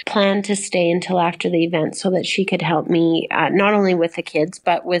and planned to stay until after the event so that she could help me not only with the kids,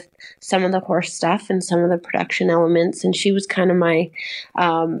 but with some of the horse stuff and some of the production elements. And she was kind of my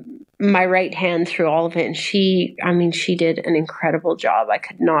right hand through all of it. And she did an incredible job. I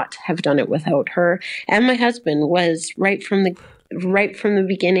could not have done it without her. And my husband was right from the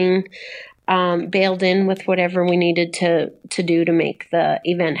beginning, bailed in with whatever we needed to do to make the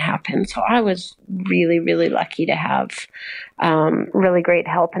event happen. So I was really, really lucky to have really great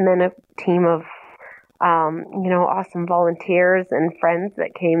help. And then a team of, awesome volunteers and friends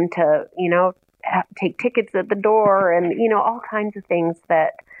that came to, take tickets at the door and, all kinds of things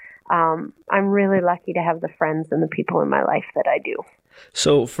that I'm really lucky to have the friends and the people in my life that I do.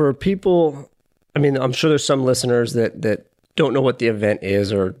 So for people, I mean, I'm sure there's some listeners that don't know what the event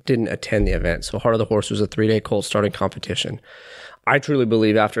is or didn't attend the event. So Heart of the Horse was a 3-day colt starting competition. I truly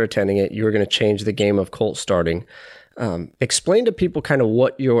believe after attending it, you're going to change the game of colt starting. Explain to people kind of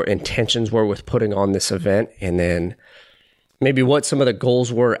what your intentions were with putting on this event, and then maybe what some of the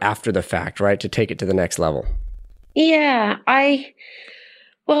goals were after the fact, right, to take it to the next level. Yeah, I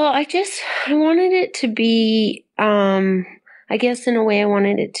wanted it to be, I guess in a way I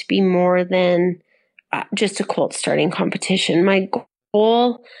wanted it to be more than just a colt starting competition. My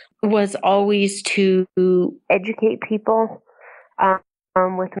goal was always to educate people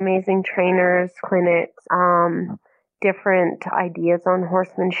with amazing trainers, clinics, different ideas on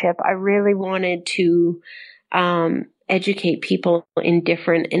horsemanship. I really wanted to educate people in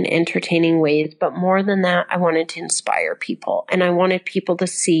different and entertaining ways. But more than that, I wanted to inspire people. And I wanted people to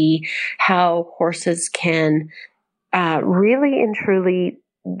see how horses can really and truly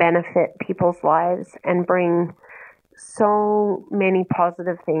benefit people's lives and bring so many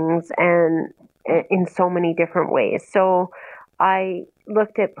positive things and in so many different ways. So I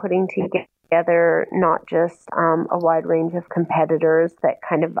looked at putting together not just a wide range of competitors that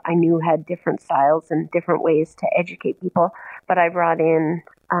kind of I knew had different styles and different ways to educate people, but I brought in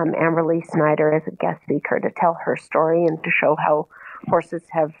Amberly Snyder as a guest speaker to tell her story and to show how horses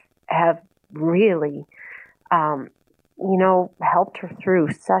have really helped her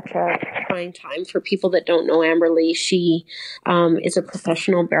through such a trying time. For people that don't know Amberly, she is a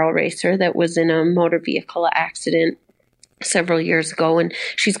professional barrel racer that was in a motor vehicle accident several years ago, and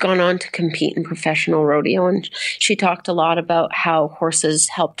she's gone on to compete in professional rodeo. And she talked a lot about how horses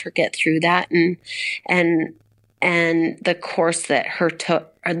helped her get through that, and the course that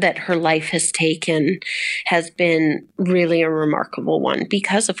her life has taken has been really a remarkable one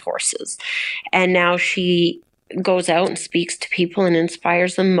because of horses. And now she goes out and speaks to people and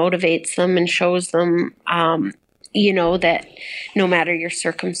inspires them, motivates them, and shows them, that no matter your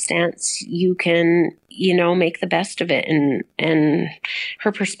circumstance, you can, make the best of it. And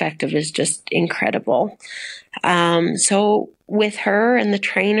her perspective is just incredible. So with her and the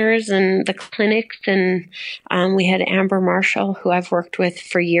trainers and the clinics, and we had Amber Marshall, who I've worked with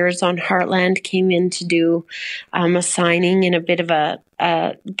for years on Heartland, came in to do a signing and a bit of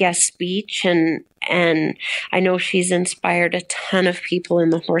a guest speech. And I know she's inspired a ton of people in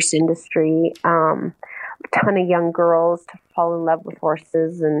the horse industry, a ton of young girls to fall in love with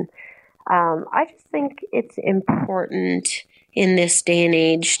horses. And I just think it's important in this day and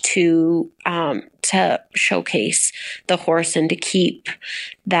age to showcase the horse and to keep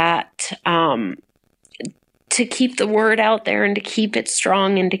that, to keep the word out there and to keep it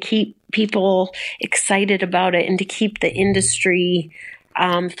strong and to keep people excited about it and to keep the industry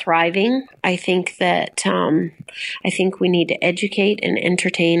thriving. I think that we need to educate and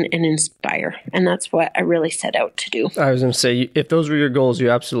entertain and inspire, and that's what I really set out to do. I was going to say, if those were your goals, you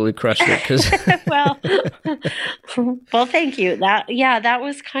absolutely crushed it. Well, thank you. That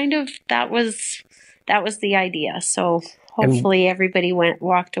was the idea. So hopefully everybody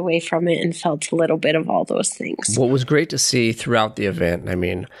walked away from it and felt a little bit of all those things. What was great to see throughout the event, I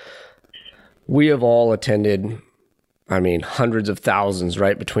mean, we have all attended, hundreds of thousands,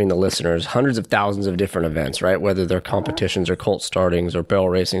 right, between the listeners, hundreds of thousands of different events, right, whether they're competitions or colt startings or barrel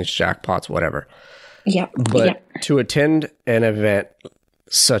racings, jackpots, whatever. Yeah. But to attend an event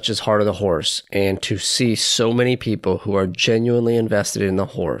such as Heart of the Horse and to see so many people who are genuinely invested in the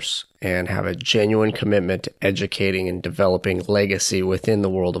horse and have a genuine commitment to educating and developing legacy within the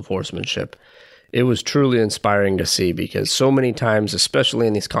world of horsemanship, it was truly inspiring to see, because so many times, especially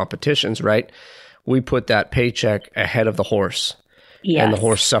in these competitions, right, we put that paycheck ahead of the horse, and the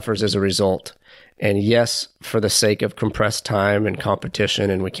horse suffers as a result. And yes, for the sake of compressed time and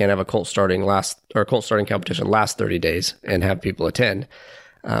competition, and we can't have a colt starting competition last 30 days and have people attend,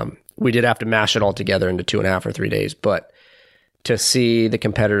 we did have to mash it all together into 2.5 or 3 days. But to see the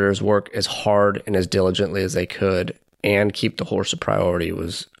competitors work as hard and as diligently as they could and keep the horse a priority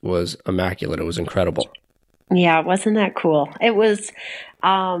was immaculate. It was incredible. Yeah, wasn't that cool? It was.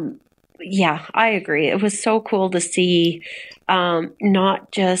 Yeah, I agree. It was so cool to see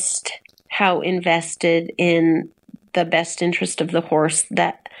not just how invested in the best interest of the horse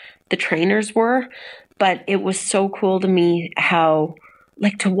that the trainers were, but it was so cool to me how,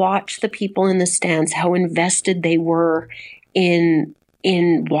 to watch the people in the stands, how invested they were in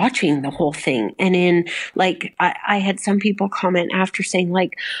watching the whole thing. And I had some people comment after saying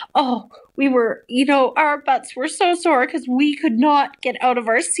oh, we were, our butts were so sore because we could not get out of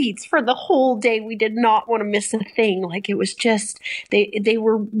our seats for the whole day. We did not want to miss a thing. It was just, they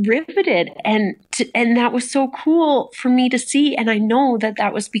were riveted. And that was so cool for me to see. And I know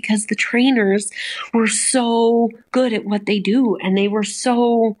that was because the trainers were so good at what they do. And they were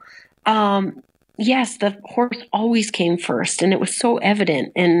so, yes, the horse always came first. And it was so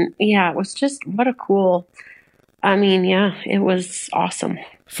evident. And it was just, what a cool, it was awesome.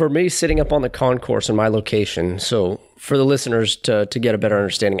 For me, sitting up on the concourse in my location, so for the listeners to get a better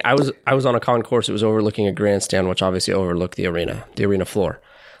understanding, I was on a concourse. It was overlooking a grandstand, which obviously overlooked the arena floor.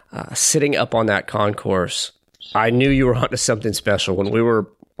 Sitting up on that concourse, I knew you were onto something special when we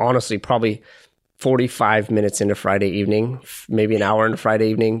were honestly probably 45 minutes into Friday evening, maybe an hour into Friday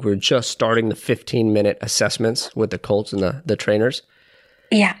evening. We were just starting the 15-minute assessments with the colts and the trainers.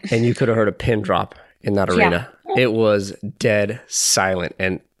 Yeah. And you could have heard a pin drop in that arena. Yeah. It was dead silent,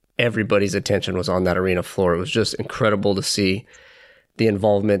 and everybody's attention was on that arena floor. It was just incredible to see the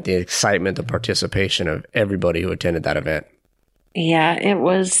involvement, the excitement, the participation of everybody who attended that event. Yeah, it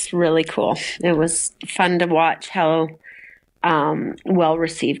was really cool. It was fun to watch how well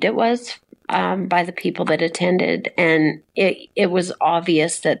received it was by the people that attended. And it was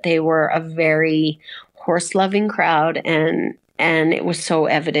obvious that they were a very horse-loving crowd, and it was so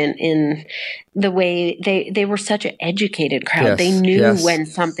evident in the way they were such an educated crowd. Yes, they knew yes. when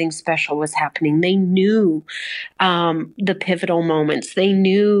something special was happening. They knew the pivotal moments. They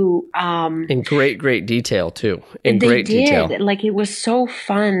knew in great detail too. In they great did. detail. Like, it was so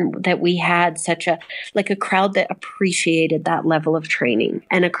fun that we had such a crowd that appreciated that level of training,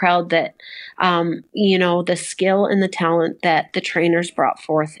 and a crowd that the skill and the talent that the trainers brought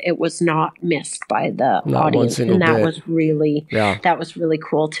forth, it was not missed by the audience. And that was really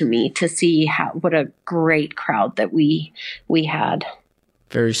cool to me to see what a great crowd that we had.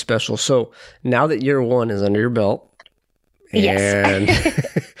 Very special. So now that year one is under your belt, and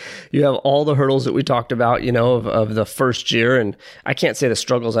yes. you have all the hurdles that we talked about, of the first year, and I can't say the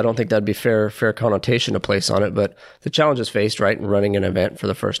struggles. I don't think that'd be fair connotation to place on it, but the challenges faced, right, in running an event for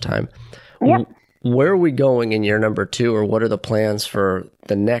the first time. Yep. Where are we going in year number 2, or what are the plans for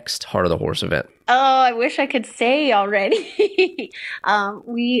the next Heart of the Horse event? Oh, I wish I could say already.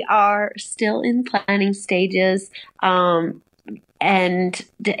 We are still in planning stages, and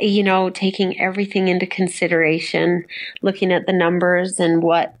taking everything into consideration, looking at the numbers and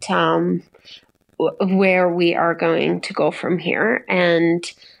what where we are going to go from here.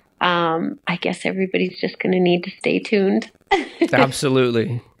 And I guess everybody's just going to need to stay tuned.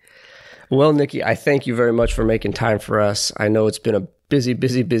 Absolutely. Well, Nikki, I thank you very much for making time for us. I know it's been a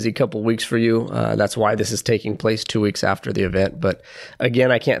busy couple weeks for you. That's why this is taking place 2 weeks after the event. But again,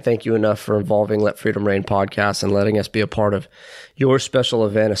 I can't thank you enough for involving Let Freedom Reign podcast and letting us be a part of your special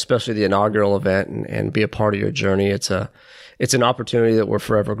event, especially the inaugural event, and be a part of your journey. It's an opportunity that we're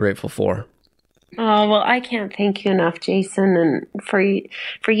forever grateful for. Oh, well, I can't thank you enough, Jason. And for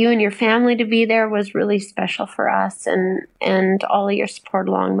you and your family to be there was really special for us, and all of your support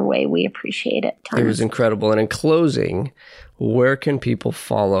along the way. We appreciate it. It was incredible. And in closing, where can people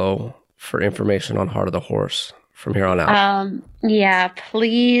follow for information on Heart of the Horse from here on out?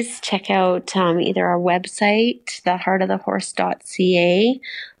 Please check out either our website, theheartofthehorse.ca,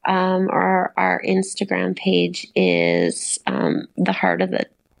 or our Instagram page is the Heart of the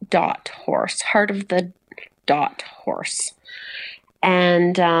 .horse, Heart of the .horse.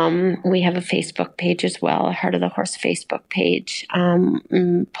 And we have a Facebook page as well, a Heart of the Horse Facebook page.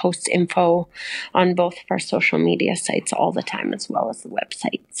 Post info on both of our social media sites all the time, as well as the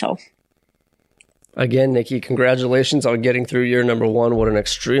website. So, again, Nikki, congratulations on getting through year number 1. What an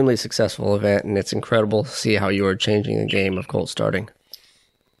extremely successful event, and it's incredible to see how you are changing the game of colt starting.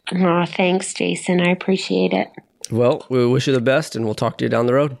 Oh, thanks, Jason. I appreciate it. Well, we wish you the best, and we'll talk to you down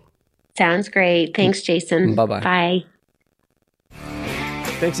the road. Sounds great. Thanks, Jason. Bye-bye. Bye.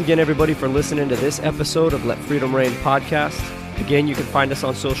 Thanks again, everybody, for listening to this episode of Let Freedom Reign podcast. Again, you can find us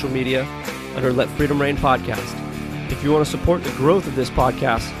on social media under Let Freedom Reign podcast. If you want to support the growth of this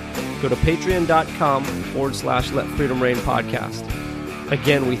podcast, go to patreon.com/Let Freedom Reign podcast.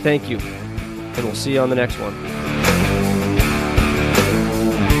 Again, we thank you, and we'll see you on the next one.